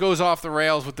always goes off the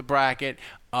rails with the bracket,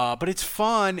 but it's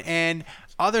fun. And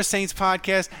other Saints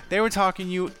podcasts, they were talking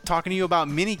to you about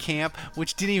minicamp,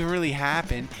 which didn't even really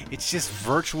happen. It's just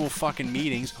virtual fucking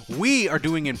meetings. We are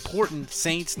doing important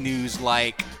Saints news,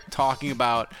 like talking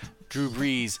about Drew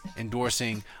Brees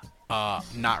endorsing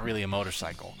not really a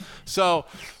motorcycle. So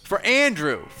for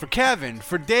Andrew, for Kevin,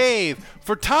 for Dave,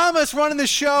 for Thomas running the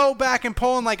show back in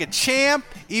Poland like a champ,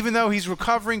 even though he's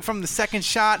recovering from the second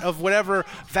shot of whatever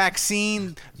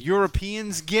vaccine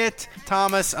Europeans get.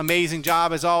 Thomas, amazing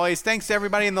job as always. Thanks to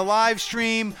everybody in the live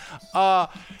stream.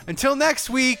 Until next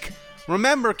week,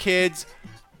 remember, kids,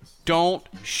 don't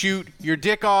shoot your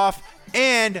dick off,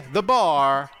 and the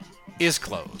bar is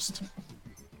closed.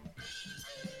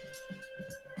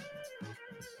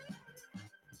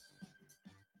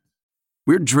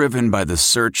 We're driven by the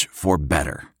search for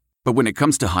better. But when it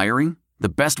comes to hiring, the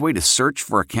best way to search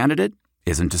for a candidate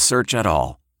isn't to search at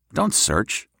all. Don't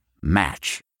search.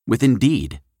 Match with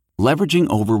Indeed. Leveraging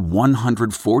over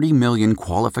 140 million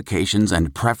qualifications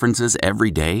and preferences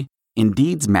every day,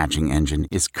 Indeed's matching engine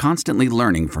is constantly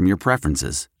learning from your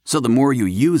preferences. So the more you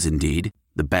use Indeed,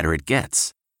 the better it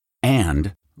gets.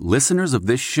 And listeners of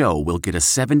this show will get a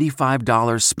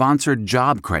 $75 sponsored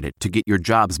job credit to get your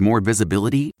jobs more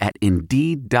visibility at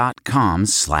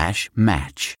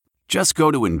Indeed.com/match. Just go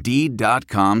to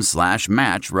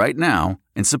Indeed.com/match right now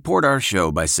and support our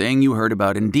show by saying you heard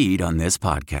about Indeed on this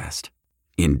podcast.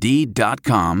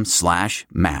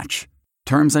 Indeed.com/match.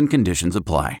 Terms and conditions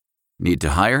apply. Need to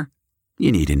hire?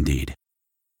 You need Indeed.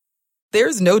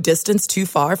 There's no distance too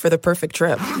far for the perfect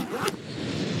trip.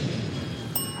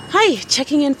 Hi,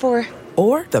 checking in for...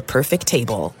 Or the perfect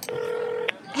table.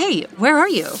 Hey, where are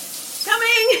you?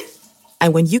 Coming!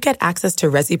 And when you get access to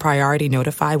Resi Priority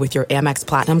Notify with your Amex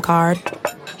Platinum card...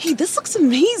 Hey, this looks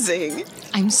amazing.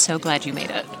 I'm so glad you made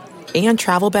it. And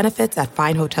travel benefits at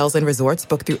fine hotels and resorts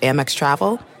booked through Amex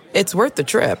Travel, it's worth the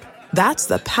trip. That's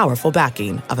the powerful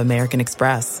backing of American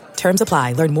Express. Terms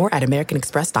apply. Learn more at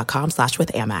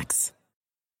americanexpress.com/withAmex.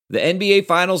 The NBA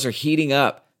Finals are heating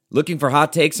up. Looking for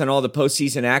hot takes on all the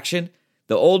postseason action?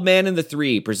 The Old Man and the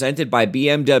Three, presented by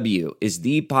BMW, is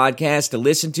the podcast to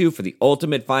listen to for the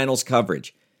ultimate finals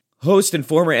coverage. Host and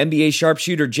former NBA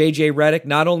sharpshooter JJ Redick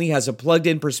not only has a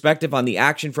plugged-in perspective on the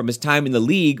action from his time in the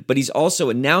league, but he's also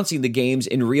announcing the games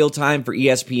in real time for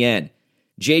ESPN.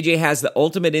 JJ has the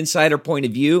ultimate insider point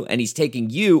of view, and he's taking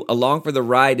you along for the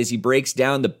ride as he breaks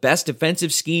down the best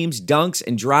defensive schemes, dunks,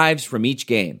 and drives from each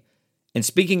game. And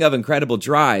speaking of incredible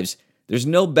drives, there's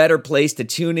no better place to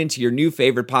tune into your new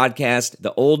favorite podcast,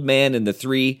 The Old Man and the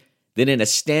Three, than in a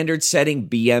standard-setting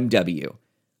BMW.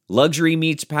 Luxury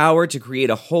meets power to create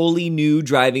a wholly new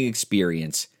driving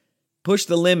experience. Push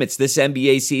the limits this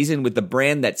NBA season with the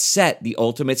brand that set the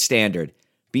ultimate standard.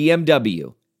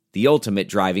 BMW, the ultimate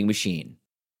driving machine.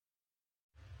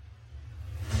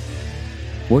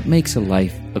 What makes a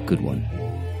life a good one?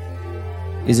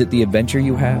 Is it the adventure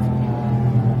you have?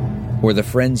 Or the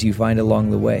friends you find along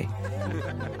the way?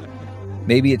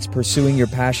 Maybe it's pursuing your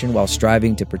passion while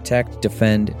striving to protect,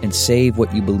 defend, and save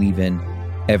what you believe in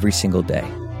every single day.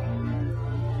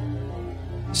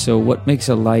 So what makes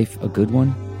a life a good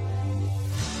one?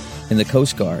 In the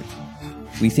Coast Guard,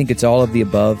 we think it's all of the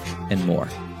above and more.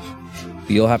 But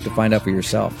you'll have to find out for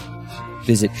yourself.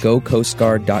 Visit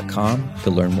gocoastguard.com to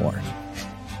learn more.